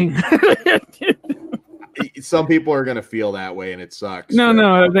annoying. Some people are going to feel that way, and it sucks.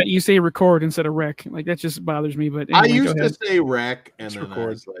 No, that you say Record instead of Rec. Like, that just bothers me. But anyway, I used to say Rec, and then Record. I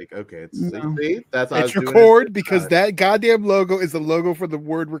was like, okay, it's Record because that goddamn logo is the logo for the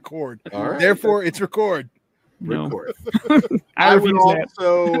word Record. All right. Therefore, it's Record. No. Record. I would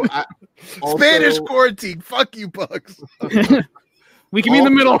also Spanish quarantine. Fuck you, Bugs. We can be in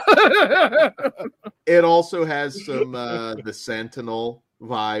the middle. It also has some the Sentinel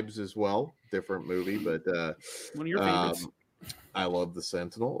vibes as well. Different movie, but one of your favorites. I love the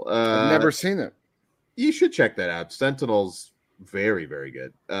Sentinel. I've never seen it. You should check that out. Sentinel's very, very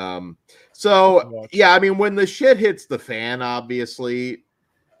good. So yeah, I mean, when the shit hits the fan, obviously,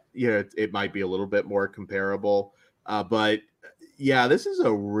 it might be a little bit more comparable. But yeah, this is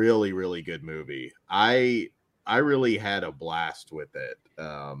a really, really good movie. I really had a blast with it.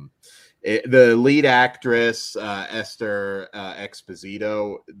 The lead actress, Esther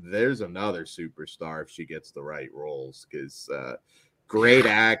Exposito, there's another superstar if she gets the right roles, because great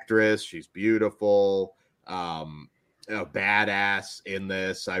actress. She's beautiful, a badass in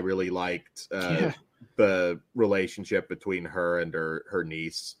this. I really liked the relationship between her and her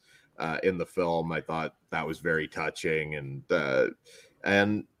niece in the film. I thought that was very touching,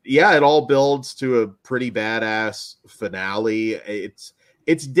 and yeah, it all builds to a pretty badass finale.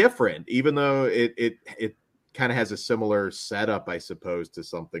 It's different, even though it kind of has a similar setup, I suppose, to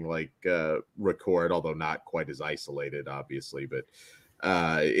something like Record, although not quite as isolated, obviously. But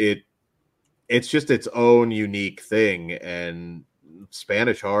it's just its own unique thing, and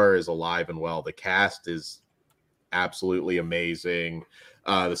Spanish horror is alive and well. The cast is absolutely amazing.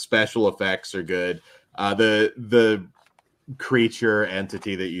 The special effects are good. The creature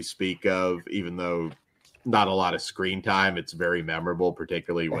entity that you speak of, even though not a lot of screen time, it's very memorable,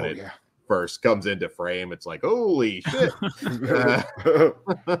 particularly when first comes into frame, it's like, holy shit.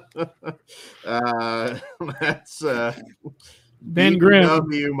 That's Ben Grimm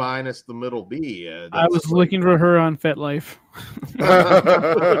W minus the middle B. I was looking for her on FetLife.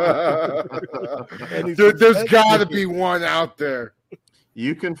 There's got to be one out there.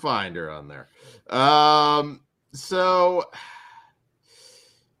 You can find her on there. So,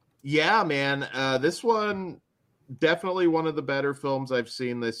 yeah, man, this one definitely one of the better films I've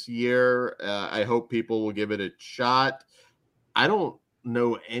seen this year. I hope people will give it a shot. I don't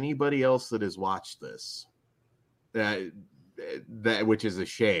know anybody else that has watched this. That which is a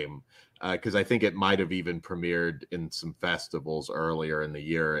shame, because I think it might have even premiered in some festivals earlier in the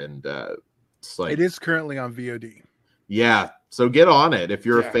year, and it's like it is currently on VOD. Yeah, so get on it if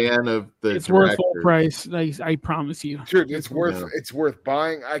you're a fan of the. It's worth full price. I promise you, dude. It's worth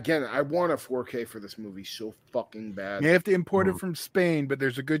buying. Again, I want a 4K for this movie so fucking bad. You have to import it from Spain, but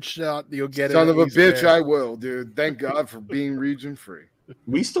there's a good shot that you'll get. Son of a bitch, I will, dude. Thank God for being region free.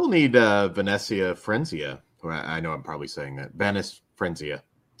 We still need Vanessa Frenzia. I know I'm probably saying that. Venice Frenzia.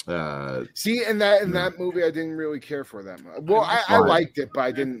 See, in that movie, I didn't really care for that much. Well, I liked it, but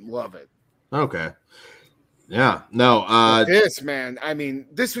I didn't love it. Okay. Yeah. No. This, man, I mean,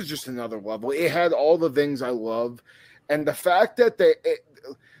 this was just another level. It had all the things I love. And the fact that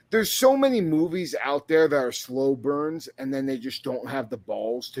there's so many movies out there that are slow burns, and then they just don't have the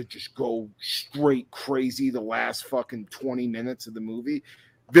balls to just go straight crazy the last fucking 20 minutes of the movie.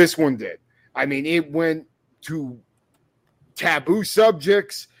 This one did. I mean, it went to taboo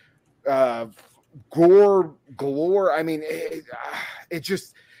subjects, gore galore. I mean, it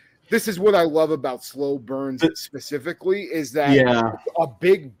just, this is what I love about slow burns specifically, is that a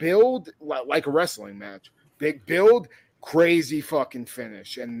big build, like a wrestling match, big build, crazy fucking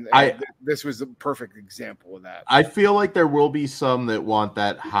finish. And this was a perfect example of that. I feel like there will be some that want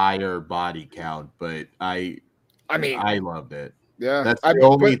that higher body count, but I loved it. Yeah, that's the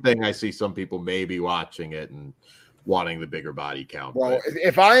only thing I see some people maybe watching it and wanting the bigger body count. Well,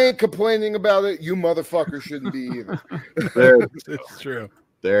 if I ain't complaining about it, you motherfuckers shouldn't be either. It's true.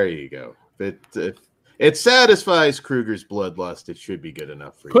 There you go. It satisfies Kruger's bloodlust. It should be good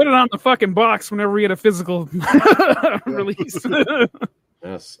enough for you. Put it on the fucking box whenever we get a physical release.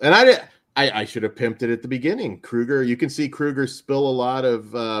 Yes, and I should have pimped it at the beginning. Kruger, you can see Kruger spill a lot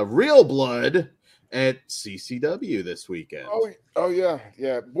of real blood at CCW this weekend. Oh yeah.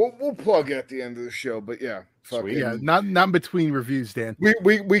 We'll plug it at the end of the show, but yeah, not between reviews, Dan.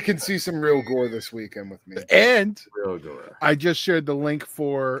 We can see some real gore this weekend with me, and real gore. I just shared the link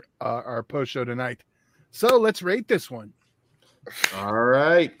for our post show tonight, so let's rate this one. All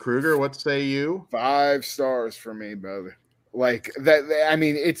right, Kruger, what say you? 5 stars for me, brother. Like that. I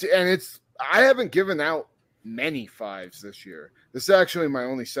mean, it's. I haven't given out many 5s this year. This is actually my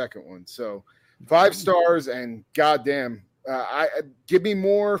only second one, so. 5 stars, and goddamn, give me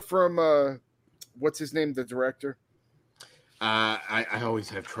more from what's his name, the director? I always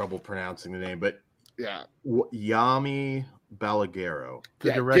have trouble pronouncing the name, but yeah, Yami Balaguero,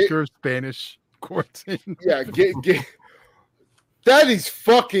 the director of Spanish Quarantine. Yeah, that is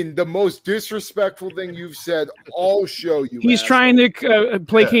fucking the most disrespectful thing you've said all show. He's trying to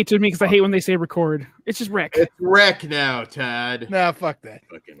placate to me because I hate when they say record. It's just rec. It's rec now, Todd. Nah, fuck that.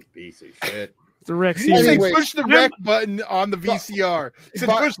 Fucking piece of shit. It's a rec. Anyway, push the rec button on the VCR.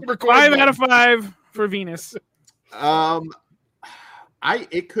 Push the record 5 out of 5 for Venus.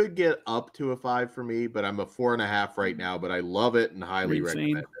 It could get up to a 5 for me, but I'm a 4.5 right now. But I love it and highly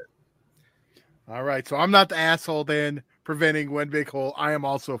recommend it. All right, so I'm not the asshole then preventing one big hole. I am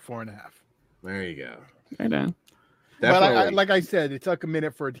also 4.5. There you go. Right on. But like I said, it took a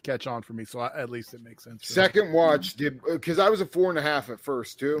minute for it to catch on for me, so at least it makes sense. Second watch did, because I was a 4.5 at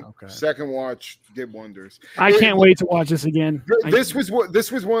first too. Okay. Second watch did wonders. I can't wait to watch this again. This was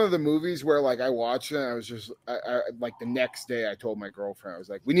one of the movies where like I watched it and I was just I like the next day I told my girlfriend, I was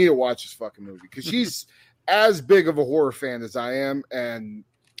like, we need to watch this fucking movie because she's as big of a horror fan as I am, and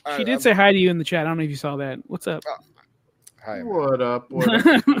she did say hi to you in the chat. I don't know if you saw that. What's up? Hi. What up?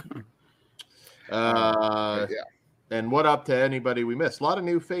 Yeah. And what up to anybody we missed? A lot of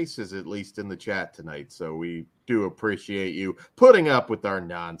new faces, at least in the chat tonight. So we do appreciate you putting up with our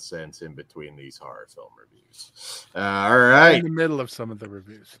nonsense in between these horror film reviews. All right. In the middle of some of the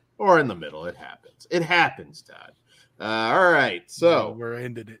reviews. Or in the middle. It happens. It happens, Todd. All right. So we're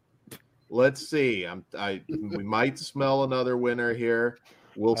ended it. Let's see. We might smell another winner here.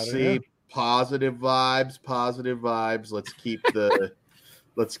 We'll see. Positive vibes.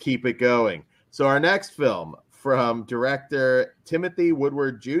 Let's keep it going. So our next film, from director Timothy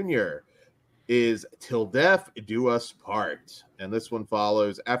Woodward Jr., is Till Death Do Us Part. And this one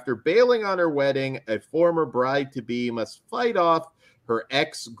follows: after bailing on her wedding, a former bride-to-be must fight off her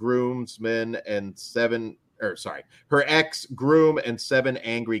ex-groomsmen and her ex-groom and 7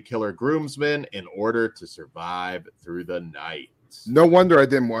 angry killer groomsmen in order to survive through the night. No wonder I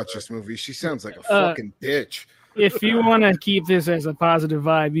didn't watch this movie. She sounds like a fucking bitch. If you want to keep this as a positive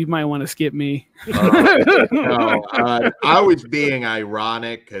vibe, you might want to skip me. No, I was being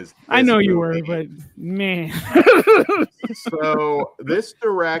ironic because I know you were, but man. So this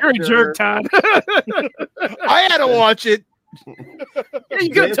director, you're a jerk, Todd. I had to watch it. Yeah, you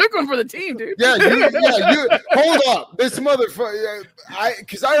could have took one for the team, dude. Yeah, you hold up. This motherfucker,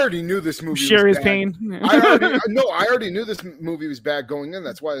 because I already knew this movie. Share was his bad. pain. I already knew this movie was bad going in.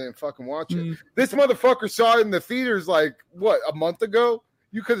 That's why I didn't fucking watch it. This motherfucker saw it in the theaters like what, a month ago?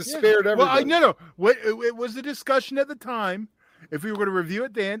 You could have spared everything. Well, no. What it was the discussion at the time if we were going to review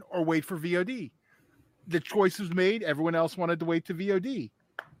it then or wait for VOD. The choice was made. Everyone else wanted to wait to VOD.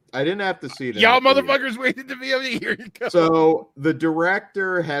 I didn't have to see it. Y'all motherfuckers waited to VOD. Here you go. So the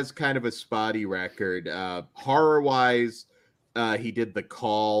director has kind of a spotty record. Horror-wise, he did The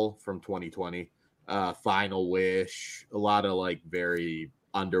Call from 2020, Final Wish, a lot of like very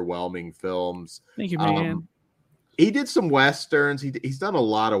underwhelming films. Thank you, man. He did some Westerns. He's done a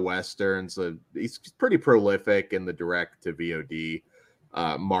lot of Westerns. He's pretty prolific in the direct-to-VOD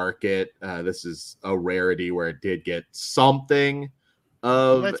market. This is a rarity where it did get something.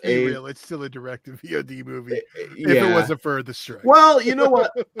 Let's be real, it's still a direct-to-VOD movie. Yeah. If it wasn't for the strike. Well, you know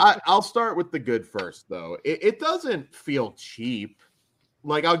what? I'll start with the good first, though. It doesn't feel cheap.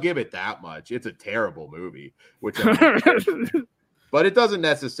 Like, I'll give it that much. It's a terrible movie, but it doesn't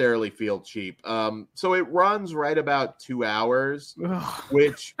necessarily feel cheap. So it runs right about 2 hours,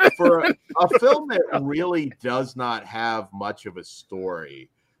 which for a film that really does not have much of a story.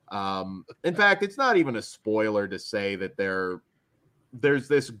 In fact, it's not even a spoiler to say that there's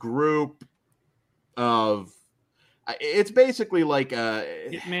this group of, it's basically like a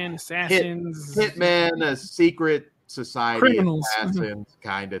hitman, assassins, hitman, a secret society, criminals, assassins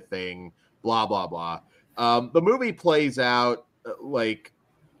kind of thing, blah blah blah. The movie plays out like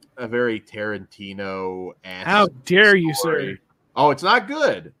a very Tarantino-esque. How dare you, story. sir? Oh, it's not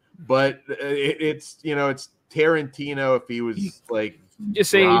good, but it's it's Tarantino if he was like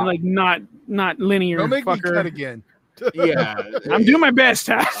just say like not linear. Don't make fucker. me cut again. Yeah, I'm doing my best.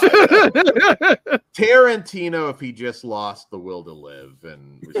 Tarantino if he just lost the will to live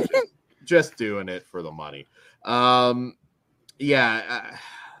and was just doing it for the money.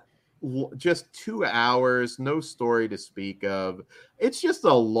 Just 2 hours, no story to speak of. It's just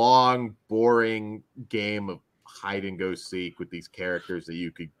a long, boring game of hide and go seek with these characters that you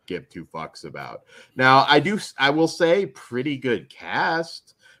could give 2 fucks about. Now, I will say pretty good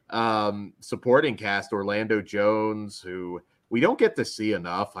cast. Supporting cast, Orlando Jones, who we don't get to see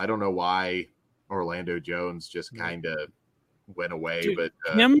enough. I don't know why Orlando Jones just kind of went away. Dude, but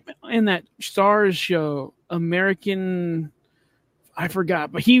him in that Stars show, American, I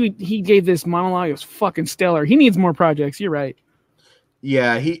forgot, but he gave this monologue. It was fucking stellar. He needs more projects. You're right.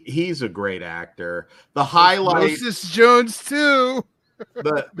 Yeah, he's a great actor. The highlight, Moses Jones too.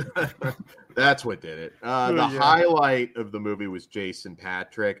 That's what did it. Highlight of the movie was Jason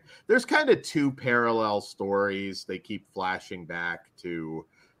Patric. There's kind of 2 parallel stories. They keep flashing back to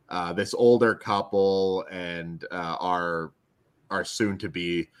this older couple and our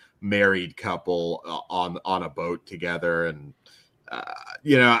soon-to-be married couple on a boat together. And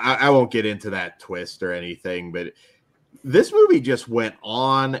I won't get into that twist or anything, but this movie just went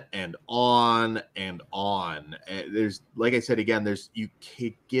on and on and on. There's, like I said again, you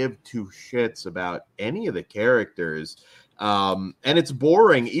can't give 2 shits about any of the characters, and it's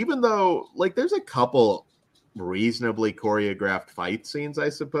boring. Even though, like, there's a couple reasonably choreographed fight scenes, I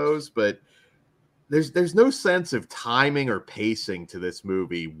suppose, but there's no sense of timing or pacing to this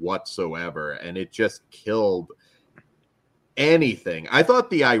movie whatsoever, and it just killed anything. I thought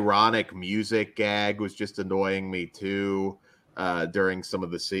the ironic music gag was just annoying me too during some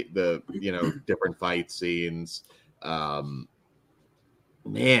of the different fight scenes. Man,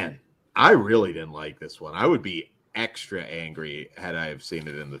 I really didn't like this one. I would be extra angry had I have seen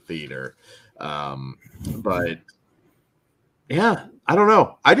it in the theater. But yeah, I don't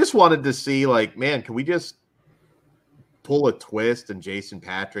know. I just wanted to see, like, man, can we just pull a twist and Jason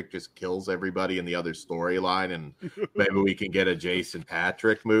Patric just kills everybody in the other storyline, and maybe we can get a Jason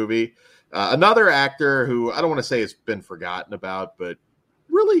Patric movie. Another actor who I don't want to say has been forgotten about, but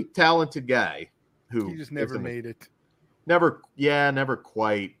really talented guy who he just never made it. Never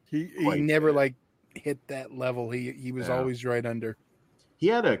quite. He never like hit that level. He was always right under. he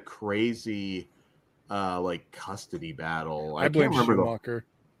had a crazy like custody battle. I blame Schumacher.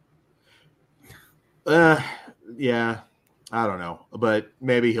 Yeah, I don't know, but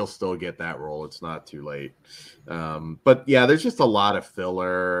maybe he'll still get that role. It's not too late. But yeah, there's just a lot of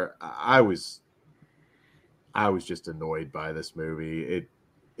filler. I was just annoyed by this movie.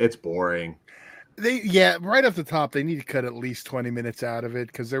 It's boring. Right off the top, they need to cut at least 20 minutes out of it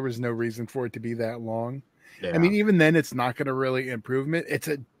because there was no reason for it to be that long. Yeah. I mean, even then, it's not going to really improve it.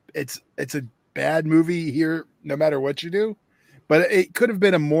 It's a bad movie here, no matter what you do. But it could have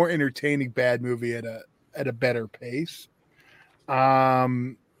been a more entertaining bad movie at a better pace.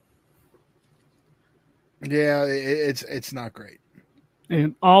 It's not great.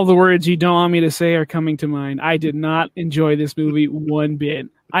 And all the words you don't want me to say are coming to mind. I did not enjoy this movie one bit.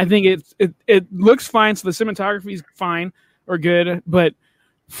 I think it looks fine, so the cinematography is fine or good, but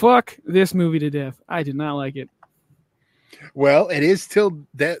fuck this movie to death. I did not like it. Well, it is till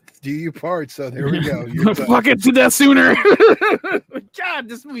death do you part, so there we go. Fuck it to death sooner. God,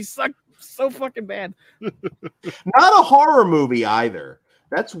 this movie sucked so fucking bad. Not a horror movie either.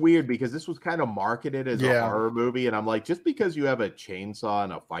 That's weird because this was kind of marketed as a horror movie, and I'm like, just because you have a chainsaw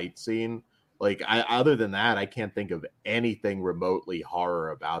and a fight scene, like other than that, I can't think of anything remotely horror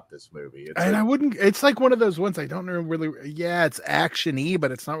about this movie. It's like one of those ones I don't know really. Yeah, it's action-y,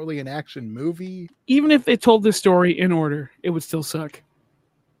 but it's not really an action movie. Even if they told this story in order, it would still suck.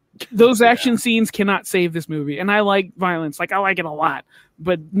 Those action scenes cannot save this movie, and I like violence. Like I like it a lot,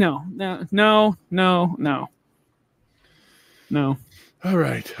 but no. All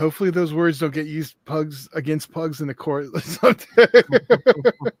right. Hopefully those words don't get used against pugs in the court.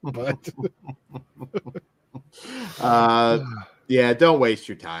 Yeah, don't waste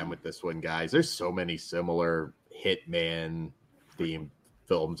your time with this one, guys. There's so many similar Hitman themed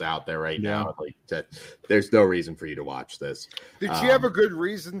films out there right now. Like there's no reason for you to watch this. Did she have a good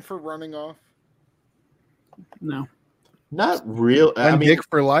reason for running off? No. Not real. I mean, Dick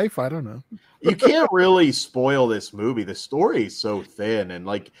for life. I don't know. You can't really spoil this movie. The story is so thin, and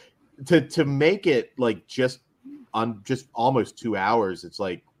like to make it like just almost 2 hours. It's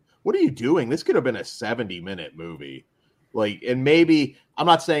like, what are you doing? This could have been a 70-minute movie. Like, and maybe I'm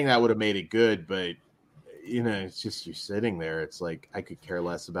not saying that would have made it good, but you know, it's just you're sitting there. It's like I could care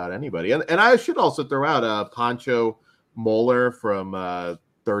less about anybody. And I should also throw out Pancho Moller from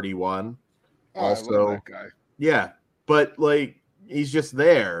 31. Also, I love that guy. Yeah. But like he's just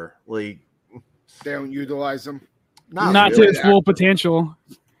there. Like they don't utilize him. Not really, to his full potential.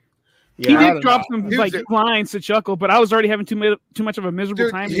 Yeah, he did drop some lines to chuckle, but I was already having too much of a miserable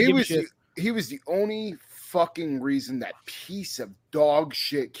time. He was the only fucking reason that piece of dog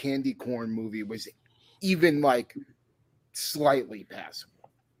shit candy corn movie was even like slightly passable.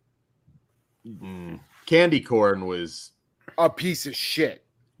 Candy corn was a piece of shit.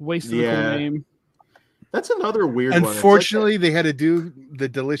 Wasted the cool name. That's another weird one. Unfortunately, they had to do the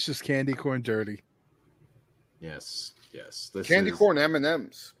delicious candy corn dirty. Yes. This candy corn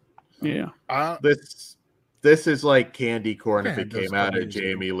M&Ms. Yeah. This is like candy corn if it came out of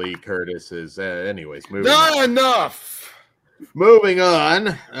Jamie Lee Curtis's. Anyways, enough. Moving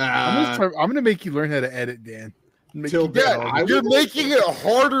on. I'm going to make you learn how to edit, Dan. You're making it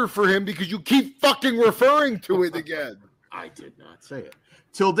harder for him because you keep fucking referring to it again. I did not say it.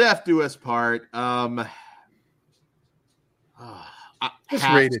 Till death do us part. Just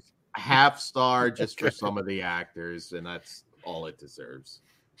rate it. Half star just for some of the actors, and that's all it deserves.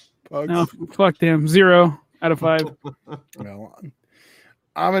 No, fuck them. 0 out of 5. Well,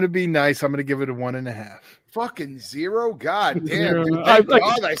 I'm gonna be nice. I'm gonna give it a 1.5. Fucking 0. God damn!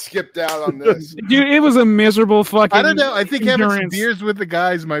 I skipped out on this, dude. It was a miserable fucking. I don't know. I think having some beers with the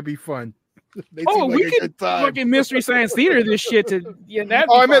guys might be fun. We could fucking Mystery Science Theater this shit to that.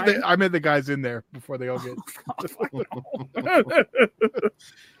 I meant the guys in there before they all get.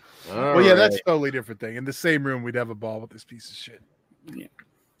 Well, yeah, that's a totally different thing. In the same room, we'd have a ball with this piece of shit. Yeah.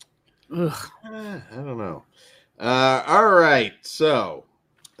 I don't know. All right, so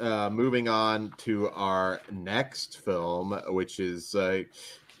moving on to our next film, which is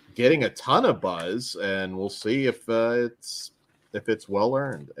getting a ton of buzz, and we'll see if it's well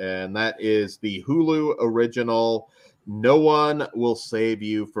earned. And that is the Hulu original No One Will Save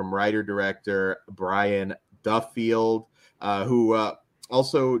You from writer-director Brian Duffield, who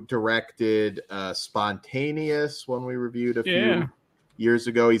also directed Spontaneous, one we reviewed a few years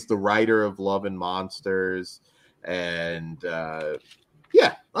ago. He's the writer of Love and Monsters. And all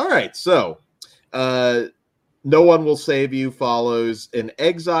right. So No One Will Save You follows an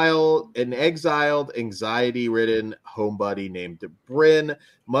exiled, anxiety-ridden homebody named Bryn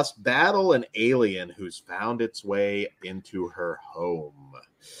must battle an alien who's found its way into her home.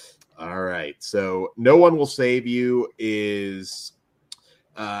 All right, so No One Will Save You is...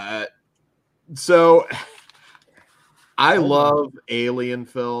 So I love alien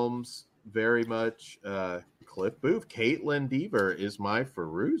films very much. Cliff Booth, Caitlin Dever is my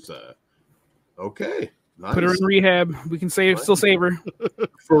Fairuza. Okay. Nice. Put her in rehab. We can still save her.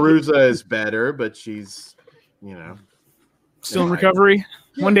 Fairuza is better, but she's, still in recovery.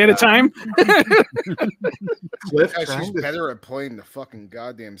 Yeah. One day at a time. Cliff, she's better at playing the fucking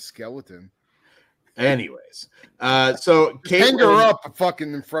goddamn skeleton. Anyways, so hang her up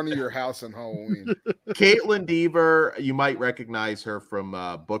fucking in front of your house on Halloween. Caitlin Dever, you might recognize her from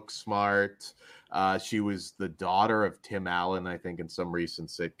Booksmart. She was the daughter of Tim Allen, I think, in some recent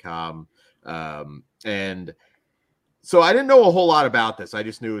sitcom. And so I didn't know a whole lot about this. I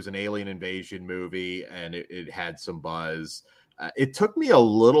just knew it was an alien invasion movie, and it had some buzz. It took me a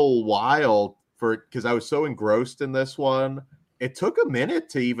little while because I was so engrossed in this one. It took a minute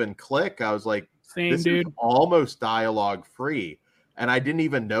to even click. I was like, this is almost dialogue free, and I didn't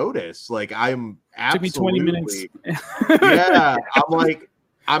even notice. Like, I'm absolutely, took me 20 minutes. Yeah,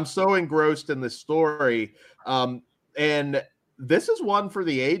 I'm so engrossed in the story, and this is one for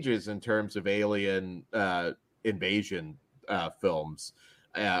the ages in terms of alien invasion films,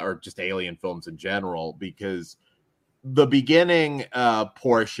 or just alien films in general, because the beginning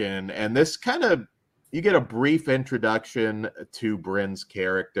portion, and this kind of, you get a brief introduction to Bryn's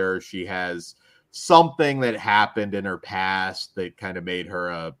character. She has something that happened in her past that kind of made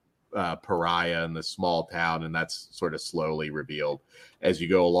her a pariah in the small town, and that's sort of slowly revealed as you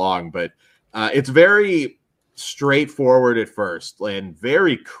go along. But it's very straightforward at first and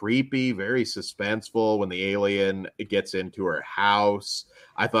very creepy, very suspenseful when the alien gets into her house.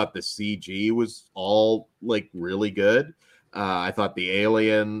 I thought the CG was all like really good. I thought the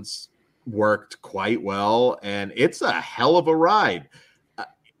aliens worked quite well, and it's a hell of a ride.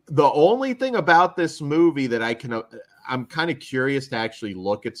 The only thing about this movie that I'm kind of curious to actually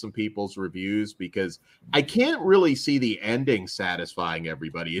look at some people's reviews, because I can't really see the ending satisfying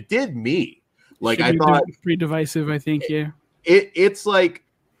everybody. It did me. Like, I thought pretty divisive, I think. Yeah. It's like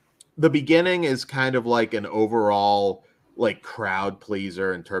the beginning is kind of like an overall like crowd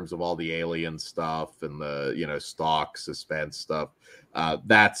pleaser in terms of all the alien stuff and the, stalk suspense stuff.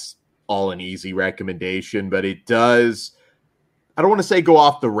 That's all an easy recommendation, but it does, I don't want to say go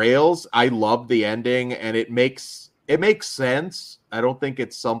off the rails. I love the ending, and it makes sense. I don't think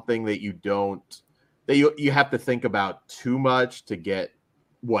it's something that you have to think about too much to get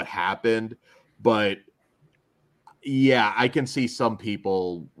what happened. But yeah, I can see some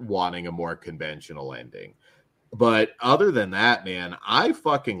people wanting a more conventional ending. But other than that, man, I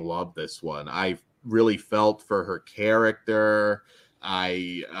fucking love this one. I really felt for her character.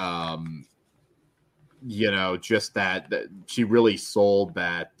 Just that she really sold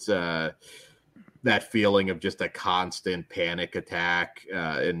that feeling of just a constant panic attack,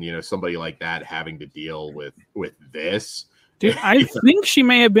 and somebody like that having to deal with this. Dude, I think she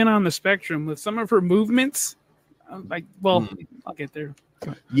may have been on the spectrum with some of her movements. I'll get there.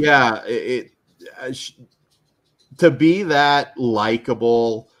 Yeah, to be that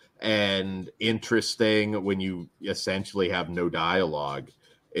likable and interesting when you essentially have no dialogue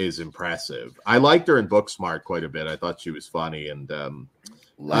is impressive. I liked her in Booksmart quite a bit. I thought she was funny, and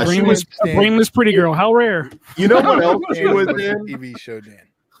brainless pretty girl. How rare. You know what else she was in? TV show, Dan.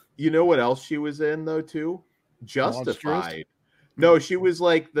 You know what else she was in though too? Justified. No, she was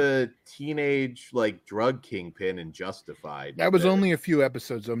like the teenage like drug kingpin in Justified. That was only a few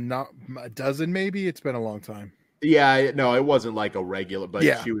episodes. Not a dozen, maybe. It's been a long time. Yeah, no, it wasn't like a regular, but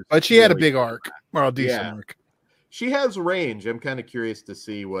yeah, she was. But she had a big arc, or a decent arc. She has range. I'm kind of curious to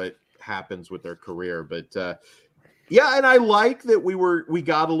see what happens with her career, but yeah, and I like that we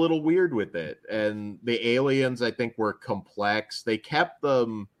got a little weird with it, and the aliens I think were complex. They kept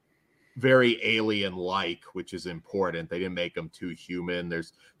them very alien-like, which is important. They didn't make them too human.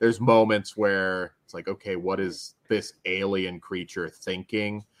 There's moments where it's like, okay, what is this alien creature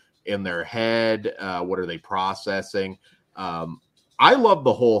thinking in their head? What are they processing? I love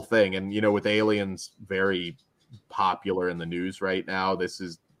the whole thing, and with aliens very popular in the news right now, this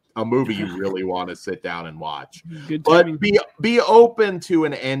is a movie you really want to sit down and watch. But be open to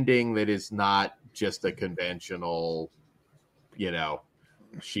an ending that is not just a conventional,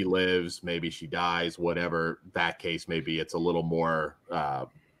 she lives, maybe she dies, whatever that case may be. It's a little more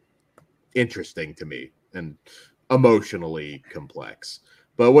interesting to me and emotionally complex.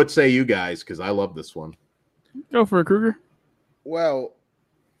 But what say you guys? Because I love this one. Go for it, Kruger. Well,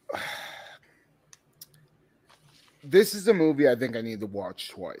 this is a movie I think I need to watch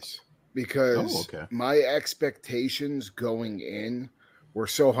twice because my expectations going in were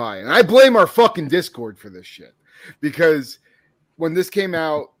so high. And I blame our fucking Discord for this shit because when this came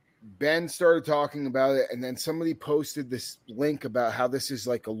out, Ben started talking about it, and then somebody posted this link about how this is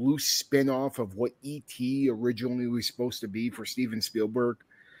like a loose spin-off of what E.T. originally was supposed to be for Steven Spielberg.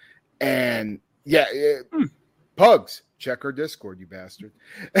 And Pugs, check our Discord, you bastard.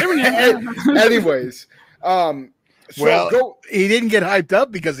 Anyways, he didn't get hyped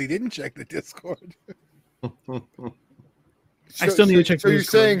up because he didn't check the Discord. I still need to check. So you're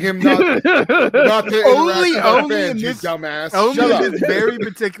saying him not to only fans, in you this dumbass. Only in this very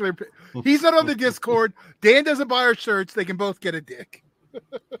particular. He's not on the Discord. Dan doesn't buy our shirts. They can both get a dick.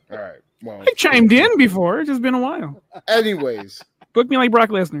 All right. Well, I chimed in before. It's just been a while. Anyways, book me like Brock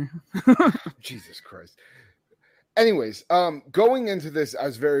Lesnar. Jesus Christ. Anyways, going into this, I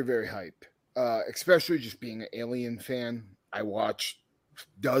was very, very hyped. Especially just being an Alien fan. I watch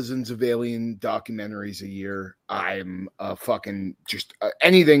dozens of Alien documentaries a year. I'm fucking just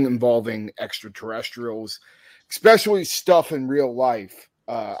anything involving extraterrestrials, especially stuff in real life.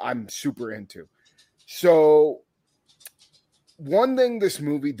 I'm super into. So one thing this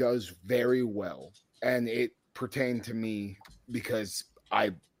movie does very well, and it pertained to me because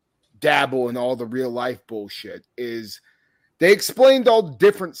I dabble in all the real life bullshit, is they explained all the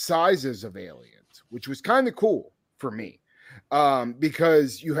different sizes of aliens, which was kind of cool for me.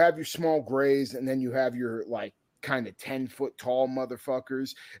 Because you have your small grays and then you have your like kind of 10-foot tall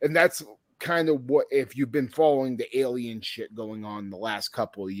motherfuckers. And that's kind of what, if you've been following the alien shit going on the last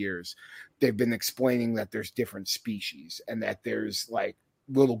couple of years, they've been explaining that there's different species and that there's like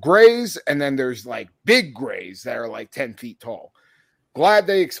little grays and then there's like big grays that are like 10 feet tall. Glad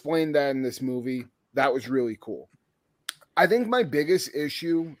they explained that in this movie. That was really cool. I think my biggest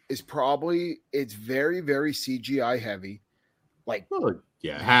issue is probably it's very, very CGI heavy. Like,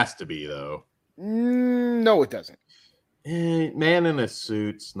 it has to be though. No, it doesn't. Man in a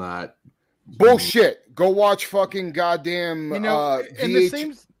suit's not bullshit. Go watch fucking goddamn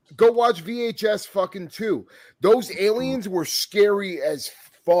go watch VHS fucking 2. Those aliens were scary as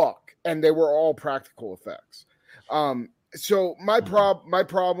fuck, and they were all practical effects. So my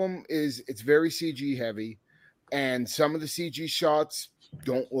problem is it's very CG heavy, and some of the CG shots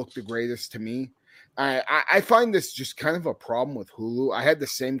don't look the greatest to me. I find this just kind of a problem with Hulu. I had the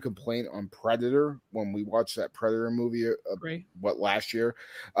same complaint on Predator when we watched that Predator movie, last year?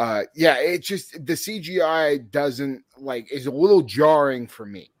 It just, the CGI doesn't is a little jarring for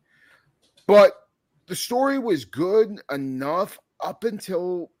me. But the story was good enough up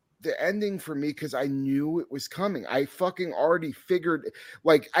until the ending for me because I knew it was coming. I fucking already figured,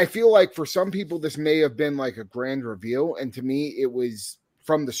 I feel like for some people this may have been like a grand reveal, and to me it was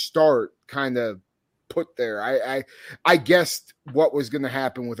from the start kind of put there. I guessed what was going to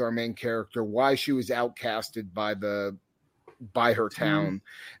happen with our main character, why she was outcasted by her town.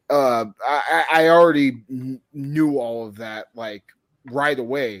 I already knew all of that right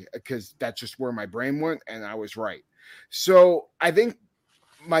away because that's just where my brain went, and I was right. So I think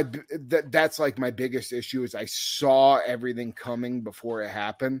that's my biggest issue is I saw everything coming before it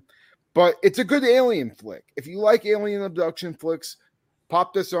happened. But it's a good alien flick. If you like alien abduction flicks,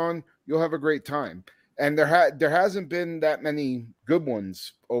 pop this on. You'll have a great time. And there hasn't been that many good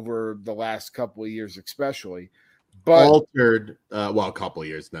ones over the last couple of years, especially. But Altered, a couple of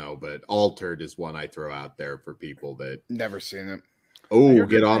years now, but Altered is one I throw out there for people that never seen it. Oh,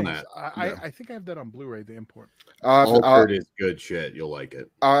 get on that. I think I have that on Blu-ray, the import. Altered is good shit. You'll like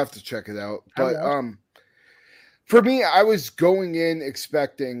it. I'll have to check it out. But for me, I was going in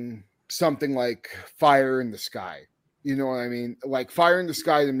expecting something like Fire in the Sky. You know what I mean? Fire in the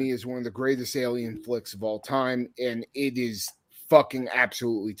Sky to me is one of the greatest alien flicks of all time, and it is fucking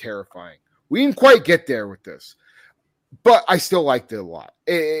absolutely terrifying. We didn't quite get there with this, but I still liked it a lot.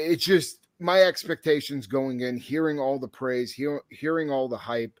 It's just my expectations going in, hearing all the praise, hearing all the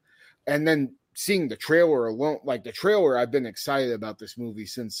hype, and then seeing the trailer alone. The trailer, I've been excited about this movie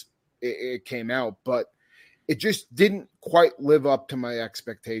since it came out, but it just didn't quite live up to my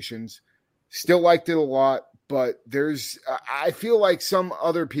expectations. Still liked it a lot. But I feel like some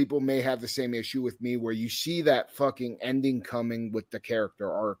other people may have the same issue with me where you see that fucking ending coming with the character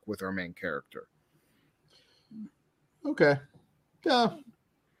arc with our main character. Okay. Yeah.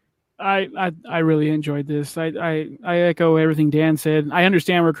 I really enjoyed this. I echo everything Dan said. I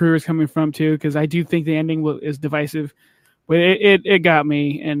understand where Kruger's coming from too, because I do think the ending is divisive. But it got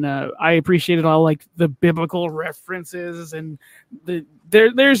me, and I appreciated all the biblical references and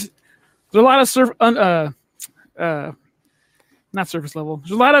there's a lot of not surface level.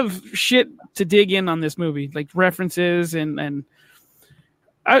 There's a lot of shit to dig in on this movie, like references and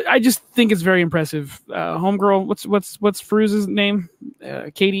I just think it's very impressive. Homegirl, what's Fruse's name?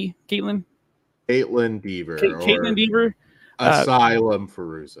 Caitlin Deaver. Caitlin Deaver. Asylum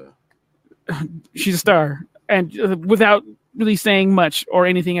Fairuza. She's a star, and without really saying much or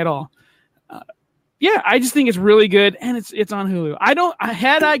anything at all. Yeah, I just think it's really good, and it's on Hulu.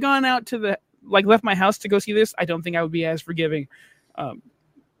 Had I gone out to left my house to go see this, I don't think I would be as forgiving,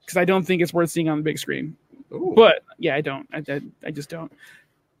 because I don't think it's worth seeing on the big screen. Ooh. But yeah, I don't. I just don't.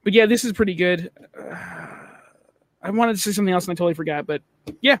 But yeah, this is pretty good. I wanted to say something else and I totally forgot. But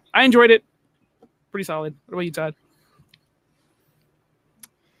yeah, I enjoyed it. Pretty solid. What about you, Todd?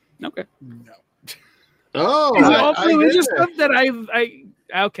 Okay. No. It's just stuff that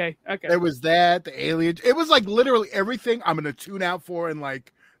I okay. It was that, the alien. It was like literally everything I'm gonna tune out for in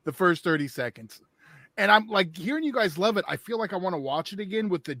like the first 30 seconds. And I'm like hearing you guys love it. I feel like I want to watch it again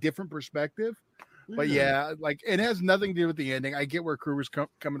with a different perspective. But yeah, like it has nothing to do with the ending. I get where Kruger's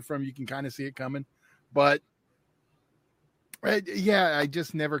coming from. You can kind of see it coming, but yeah, I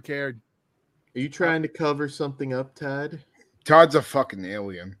just never cared. Are you trying to cover something up, Todd? Todd's a fucking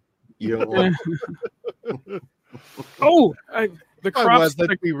alien. You don't want. The crops.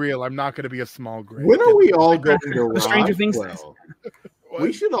 Let's be real. I'm not going to be a small grade. When are we all going to Roswell? Stranger Things.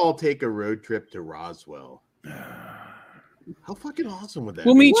 We should all take a road trip to Roswell. How fucking awesome would that?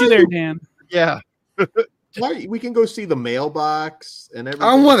 We'll meet you there, Dan. Yeah. We can go see the mailbox and everything.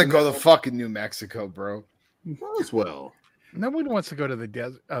 I want to go to fucking New Mexico, bro. Roswell. Nobody wants to go to the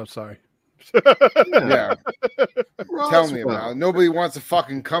desert. Oh, sorry. Yeah. Tell me about it. Nobody wants to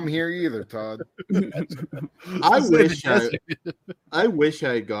fucking come here either, Todd. I wish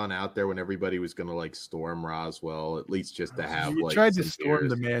I had gone out there when everybody was going to like storm Roswell, at least just to have you like. Tried to storm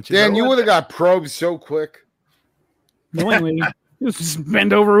the mansion. Dan, you would have got probed so quick. Knowingly. Just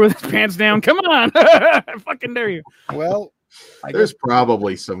bend over with his pants down. Come on. I fucking dare you. Well, there's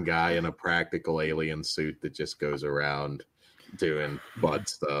probably some guy in a practical alien suit that just goes around doing butt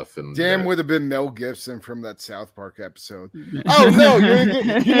stuff. And Dan would have been Mel Gibson from that South Park episode. Oh, no, you're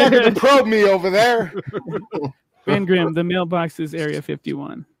not going to probe me over there. Ben Grimm, the mailbox is Area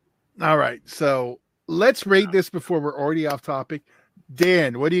 51. All right. So let's rate this before we're already off topic.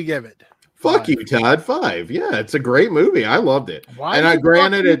 Dan, what do you give it? Fuck you, Todd. 5. Yeah, it's a great movie. I loved it. Why? And I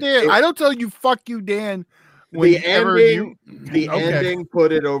granted it. I don't tell you, fuck you, Dan. The ending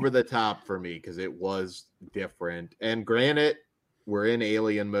put it over the top for me because it was different. And granted, we're in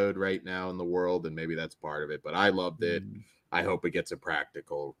alien mode right now in the world, and maybe that's part of it. But I loved it. I hope it gets a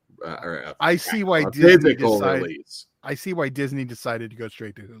practical. I see why Disney decided to go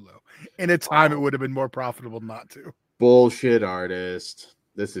straight to Hulu. In a time, it would have been more profitable not to. Bullshit artist.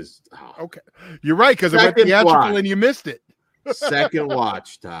 This is okay. You're right because it went theatrical and you missed it. Second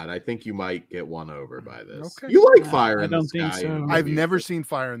watch, Todd. I think you might get won over by this. Okay. You like Fire in the Sky? So. I've never seen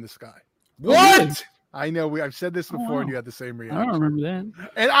Fire in the Sky. What? I know. I've said this before, and you had the same reaction. I don't remember that.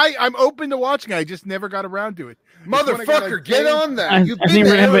 And I'm open to watching it. I just never got around to it. Motherfucker, get on that. I think we're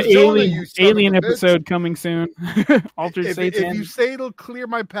gonna have an alien episode coming soon. Altered Satan. If you say it'll clear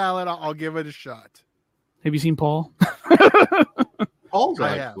my palate, I'll give it a shot. Have you seen Paul? Paul's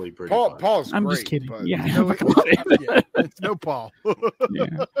actually pretty fun. Paul's I'm great, just kidding. But... Yeah, it's no Paul. Yeah.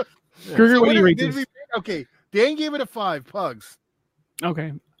 Kruger, what do you rate this? Okay, Dan gave it a 5. Pugs.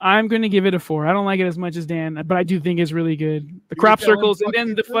 Okay, I'm going to give it a 4. I don't like it as much as Dan, but I do think it's really good. The crop circles and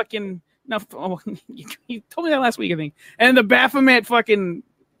then the fucking you told me that last week, I think. And the Baphomet fucking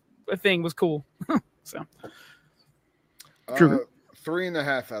thing was cool. So, Kruger.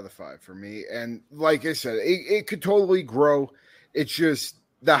 3.5 out of 5 for me. And like I said, it could totally grow. It's just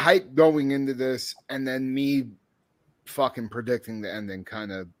the hype going into this and then me fucking predicting the ending kind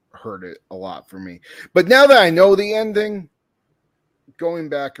of hurt it a lot for me. But now that I know the ending, going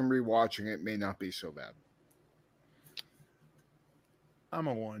back and rewatching it may not be so bad. I'm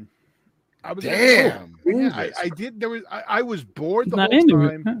a 1. Damn. I did. I was bored the whole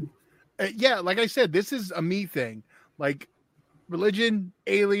time. Yeah, like I said, this is a me thing. Like religion,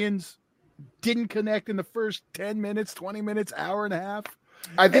 aliens, didn't connect in the first 10 minutes, 20 minutes, hour and a half.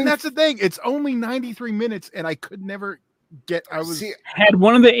 And that's the thing. It's only 93 minutes, and I could never get. Had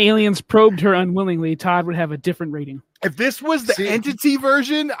one of the aliens probed her unwillingly, Todd would have a different rating. If this was the entity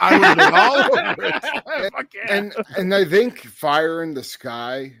version, I would have been all over it. And I think Fire in the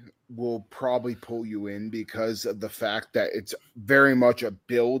Sky will probably pull you in because of the fact that it's very much a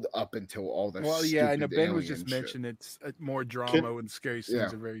build up until all this. Well, yeah, I know Ben was just mentioning it's more drama and scary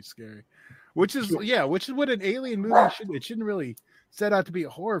scenes are very scary, which is what an alien movie should. It shouldn't really set out to be a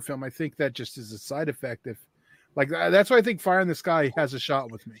horror film. I think that just is a side effect. If Like that's why I think Fire in the Sky has a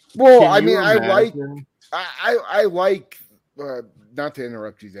shot with me. Well, I mean, I like. Not to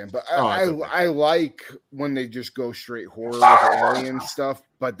interrupt you, Dan, but I like when they just go straight horror with alien stuff,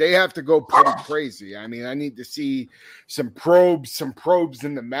 but they have to go pretty crazy. I mean, I need to see some probes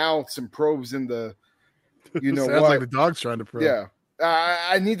in the mouth, some probes in the, Sounds what? like the dog's trying to probe. Yeah.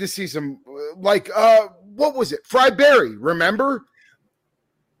 I need to see some, what was it? Fried Berry, remember?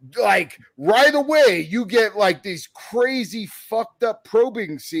 Like right away, you get like these crazy fucked up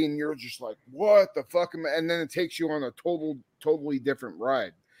probing scene. You're just like, what the fuck? And then it takes you on a totally different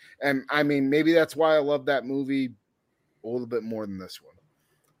ride. And I mean, maybe that's why I love that movie a little bit more than this one.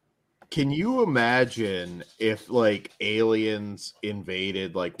 Can you imagine if like aliens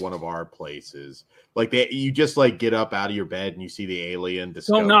invaded like one of our places? Like you just like get up out of your bed and you see the alien.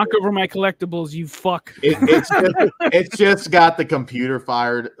 Don't knock over my collectibles, you fuck. It's just got the computer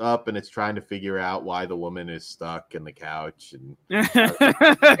fired up and it's trying to figure out why the woman is stuck in the couch.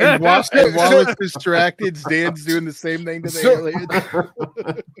 And while it's distracted, Dan's doing the same thing to the alien.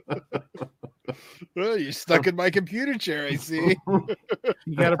 Well, you're stuck in my computer chair, I see.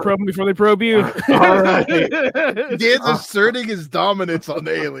 You got to probe them before they probe you. All right. Dan's asserting his dominance on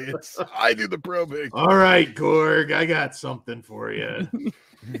the aliens. I do the probing. All right, Gorg, I got something for you.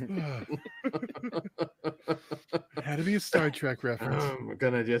 Had to be a Star Trek reference. We're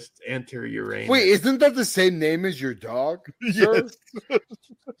going to just enter Uranus. Wait, isn't that the same name as your dog? Yes.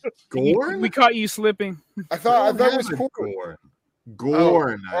 Gorn? We caught you slipping. I thought it was Gorn.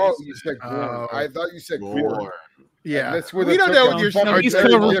 Gorn. You said Gorn. I thought you said Gorn. Yeah, that's where we don't know what you're saying. He's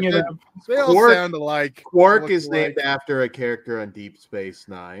covering it up. They all sound alike. Quark is named after a character on Deep Space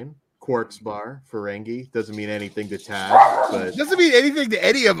Nine. Quark's Bar, Ferengi. Doesn't mean anything to Tad, but doesn't mean anything to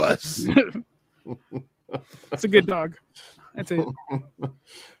any of us. It's a good dog. That's it.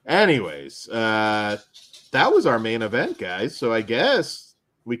 Anyways, that was our main event, guys. So I guess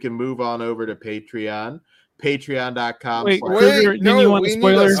we can move on over to Patreon. Patreon.com. Wait, you want the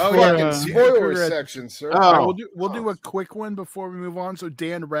spoilers? Spoiler section, sir. Right, we'll do a quick one before we move on. So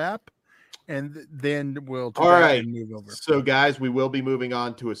Dan, wrap, and then we'll all right. And move over. So guys, we will be moving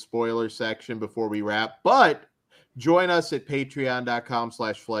on to a spoiler section before we wrap, but join us at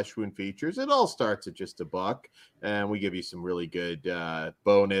patreon.com/fleshwoundfeatures. It all starts at just $1, and we give you some really good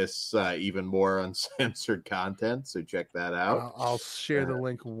bonus, even more uncensored content. So check that out. I'll share the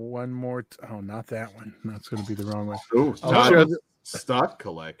link one more. Not that one. That's going to be the wrong one. Oh, Todd's stock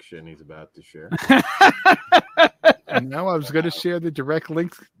collection he's about to share. And now I was going to share the direct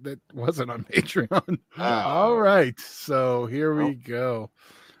link that wasn't on Patreon. All right. So here we go.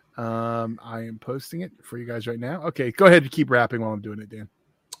 I am posting it for you guys right now. Okay, go ahead and keep rapping while I'm doing it, Dan.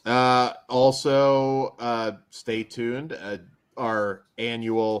 Also, stay tuned. Our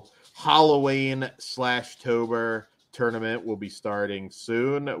annual Halloween/Tober tournament will be starting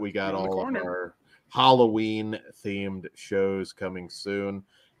soon. We got all of our Halloween themed shows coming soon.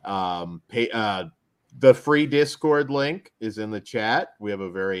 The free Discord link is in the chat. We have a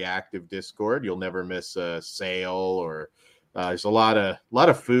very active Discord. You'll never miss a sale or there's a lot of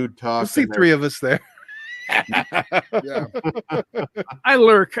food talk. I see 3 of us there. Yeah. I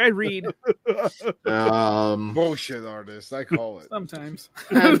lurk. I read. Bullshit artist, I call it. Sometimes.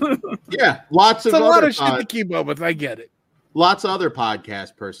 Yeah, lots of a lot of shit to keep up with. I get it. Lots of other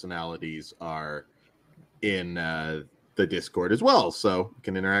podcast personalities are in the Discord as well, so you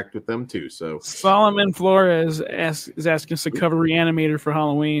can interact with them too. So Solomon Flores is asking us to cover Reanimator for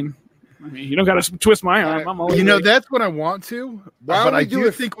Halloween. I mean, you don't got to twist my arm. I'm all that's what I want to, but I do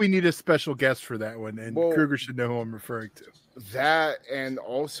think we need a special guest for that one, and Kruger should know who I'm referring to. That, and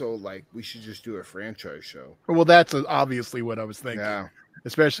also, like, we should just do a franchise show. Well, that's obviously what I was thinking. Yeah.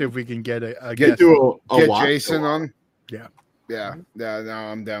 Especially if we can get a get Jason on. Yeah. No,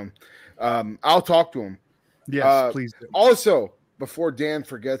 I'm down. I'll talk to him. Yes, please do. Also, before Dan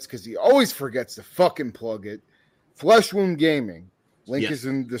forgets, because he always forgets to fucking plug it, Flesh Wound Gaming. Link is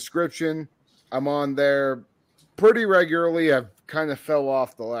in the description. I'm on there pretty regularly. I've kind of fell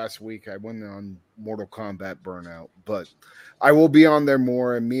off the last week. I went on Mortal Kombat Burnout, but I will be on there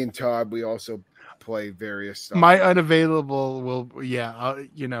more. And me and Todd, we also play various stuff. My unavailable will,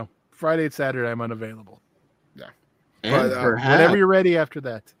 Friday and Saturday I'm unavailable. Yeah. And whenever you're ready after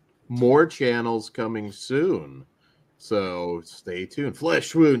that. More channels coming soon. So stay tuned.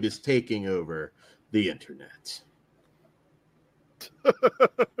 Flesh Wound is taking over the internet.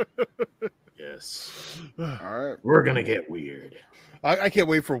 Yes. All right. We're going to get weird. I can't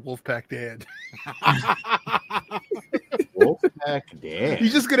wait for Wolfpack Dan. Wolfpack Dan.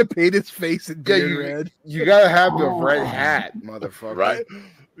 He's just going to paint his face in beard red. You got to have the red hat, motherfucker. Right?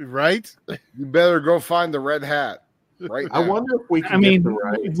 Right? You better go find the red hat. Right. I wonder if we can.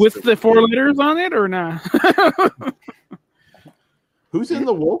 With the 4 letters on it or not? Who's in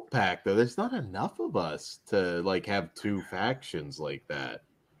the wolf pack though? There's not enough of us to like have 2 factions like that.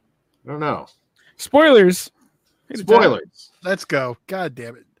 I don't know. Spoilers. Spoilers. Let's go. God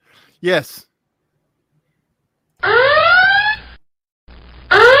damn it. Yes.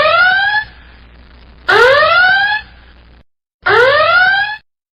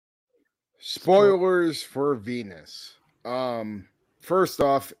 Spoilers for Venus. First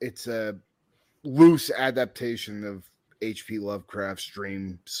off, it's a loose adaptation of H.P. Lovecraft's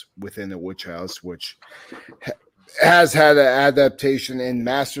Dreams Within a Witch House, which has had an adaptation in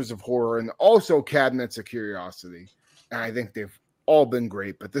Masters of Horror and also Cabinets of Curiosity. And I think they've all been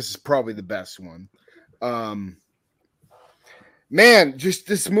great, but this is probably the best one. Man, just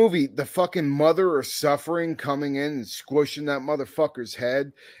this movie, the fucking mother of suffering coming in and squishing that motherfucker's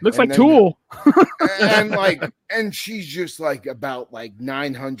head. Looks like Tool. and she's just like about like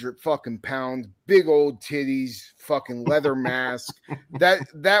 900 fucking pounds, big old titties, fucking leather mask.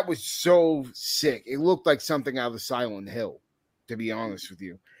 That was so sick. It looked like something out of Silent Hill, to be honest with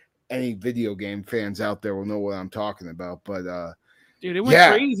you. Any video game fans out there will know what I'm talking about, but dude, it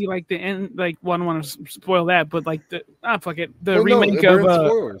went crazy. Like the end, like I don't want to spoil that, but like the remake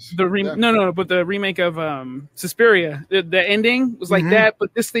but the remake of Suspiria, the ending was like that.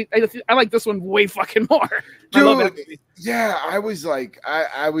 But this thing, I like this one way fucking more. Dude, I love that movie. Yeah, I was like,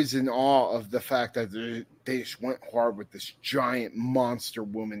 I was in awe of the fact that they just went hard with this giant monster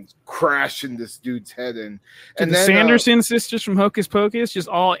woman crashing this dude's head in. And the Sanderson sisters from Hocus Pocus, just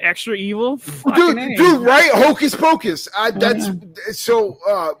all extra evil. Dude, right? Hocus Pocus. So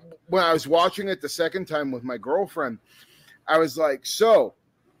when I was watching it the second time with my girlfriend, I was like, so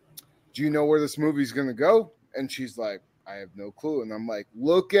do you know where this movie's going to go? And she's like, I have no clue. And I'm like,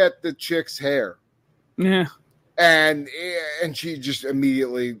 look at the chick's hair. Yeah. And she just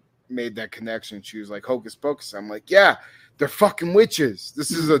immediately made that connection. She was like, Hocus Pocus. I'm like, yeah, they're fucking witches.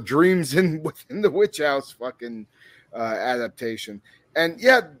 This is a Dreams Within the Witch House fucking adaptation. And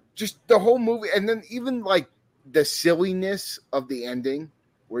yeah, just the whole movie. And then even like the silliness of the ending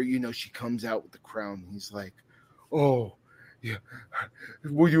where, you know, she comes out with the crown. He's like, oh, yeah,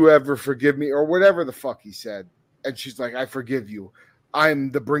 will you ever forgive me? Or whatever the fuck he said. And she's like, I forgive you.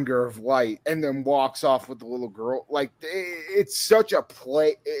 I'm the bringer of light, and then walks off with the little girl. Like, it's such a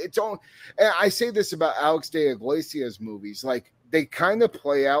play. It's on. And I say this about Alex de Iglesias movies. Like, they kind of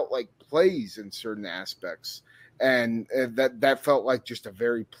play out like plays in certain aspects. And that felt like just a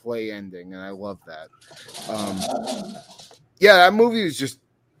very play ending. And I love that. Yeah, that movie is just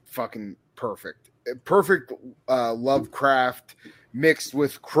fucking perfect. Perfect Lovecraft mixed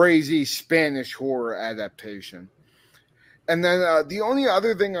with crazy Spanish horror adaptation. And then the only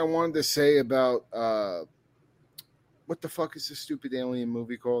other thing I wanted to say about what the fuck is this stupid alien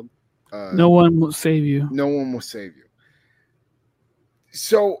movie called? No One Will Save You. No One Will Save You.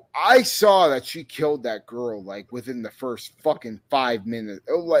 So I saw that she killed that girl like within the first fucking 5 minutes.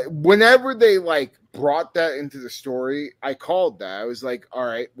 Like whenever they like brought that into the story, I called that. I was like, all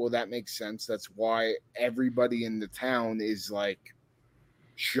right, well that makes sense. That's why everybody in the town is like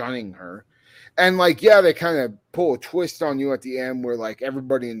shunning her. And like, yeah, they kind of pull a twist on you at the end where like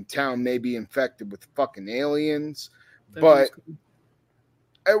everybody in town may be infected with fucking aliens, but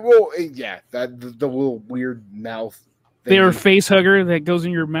the little weird mouth. They're a face hugger that goes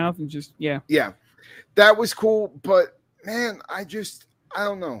in your mouth and just yeah, that was cool. But man, I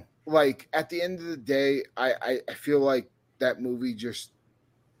don't know. Like at the end of the day, I feel like that movie just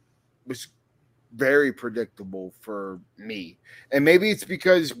was very predictable for me. And maybe it's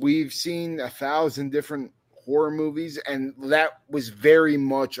because we've seen 1,000 different horror movies, and that was very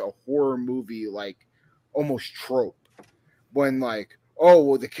much a horror movie, like almost trope. When like, oh,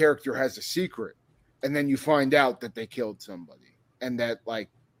 well, the character has a secret, and then you find out that they killed somebody, and that like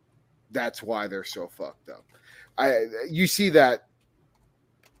that's why they're so fucked up. You see that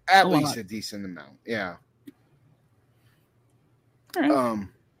at least a decent amount. Yeah. All right.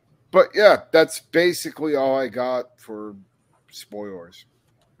 But yeah, that's basically all I got for spoilers.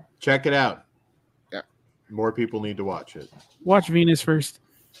 Check it out. Yeah. More people need to watch it. Watch Venus first.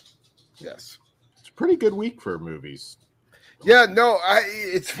 Yes. It's a pretty good week for movies. Yeah, no,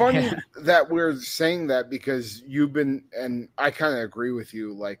 it's funny that we're saying that because you've been, and I kind of agree with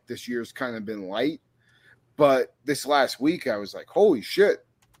you, like this year's kind of been light. But this last week I was like, holy shit,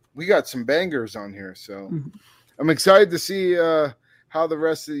 we got some bangers on here. So I'm excited to see how the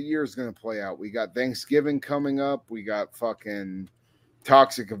rest of the year is going to play out. We got Thanksgiving coming up. We got fucking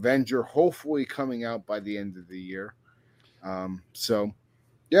Toxic Avenger hopefully coming out by the end of the year. So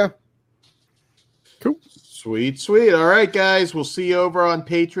Yeah. Cool. Sweet. All right, guys. We'll see you over on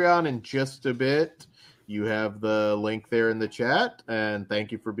Patreon in just a bit. You have the link there in the chat, and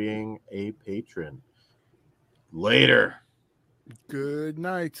thank you for being a patron. Later. Good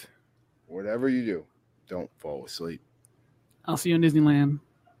night. Whatever you do, don't fall asleep. I'll see you in Disneyland.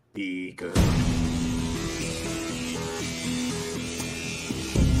 Be good.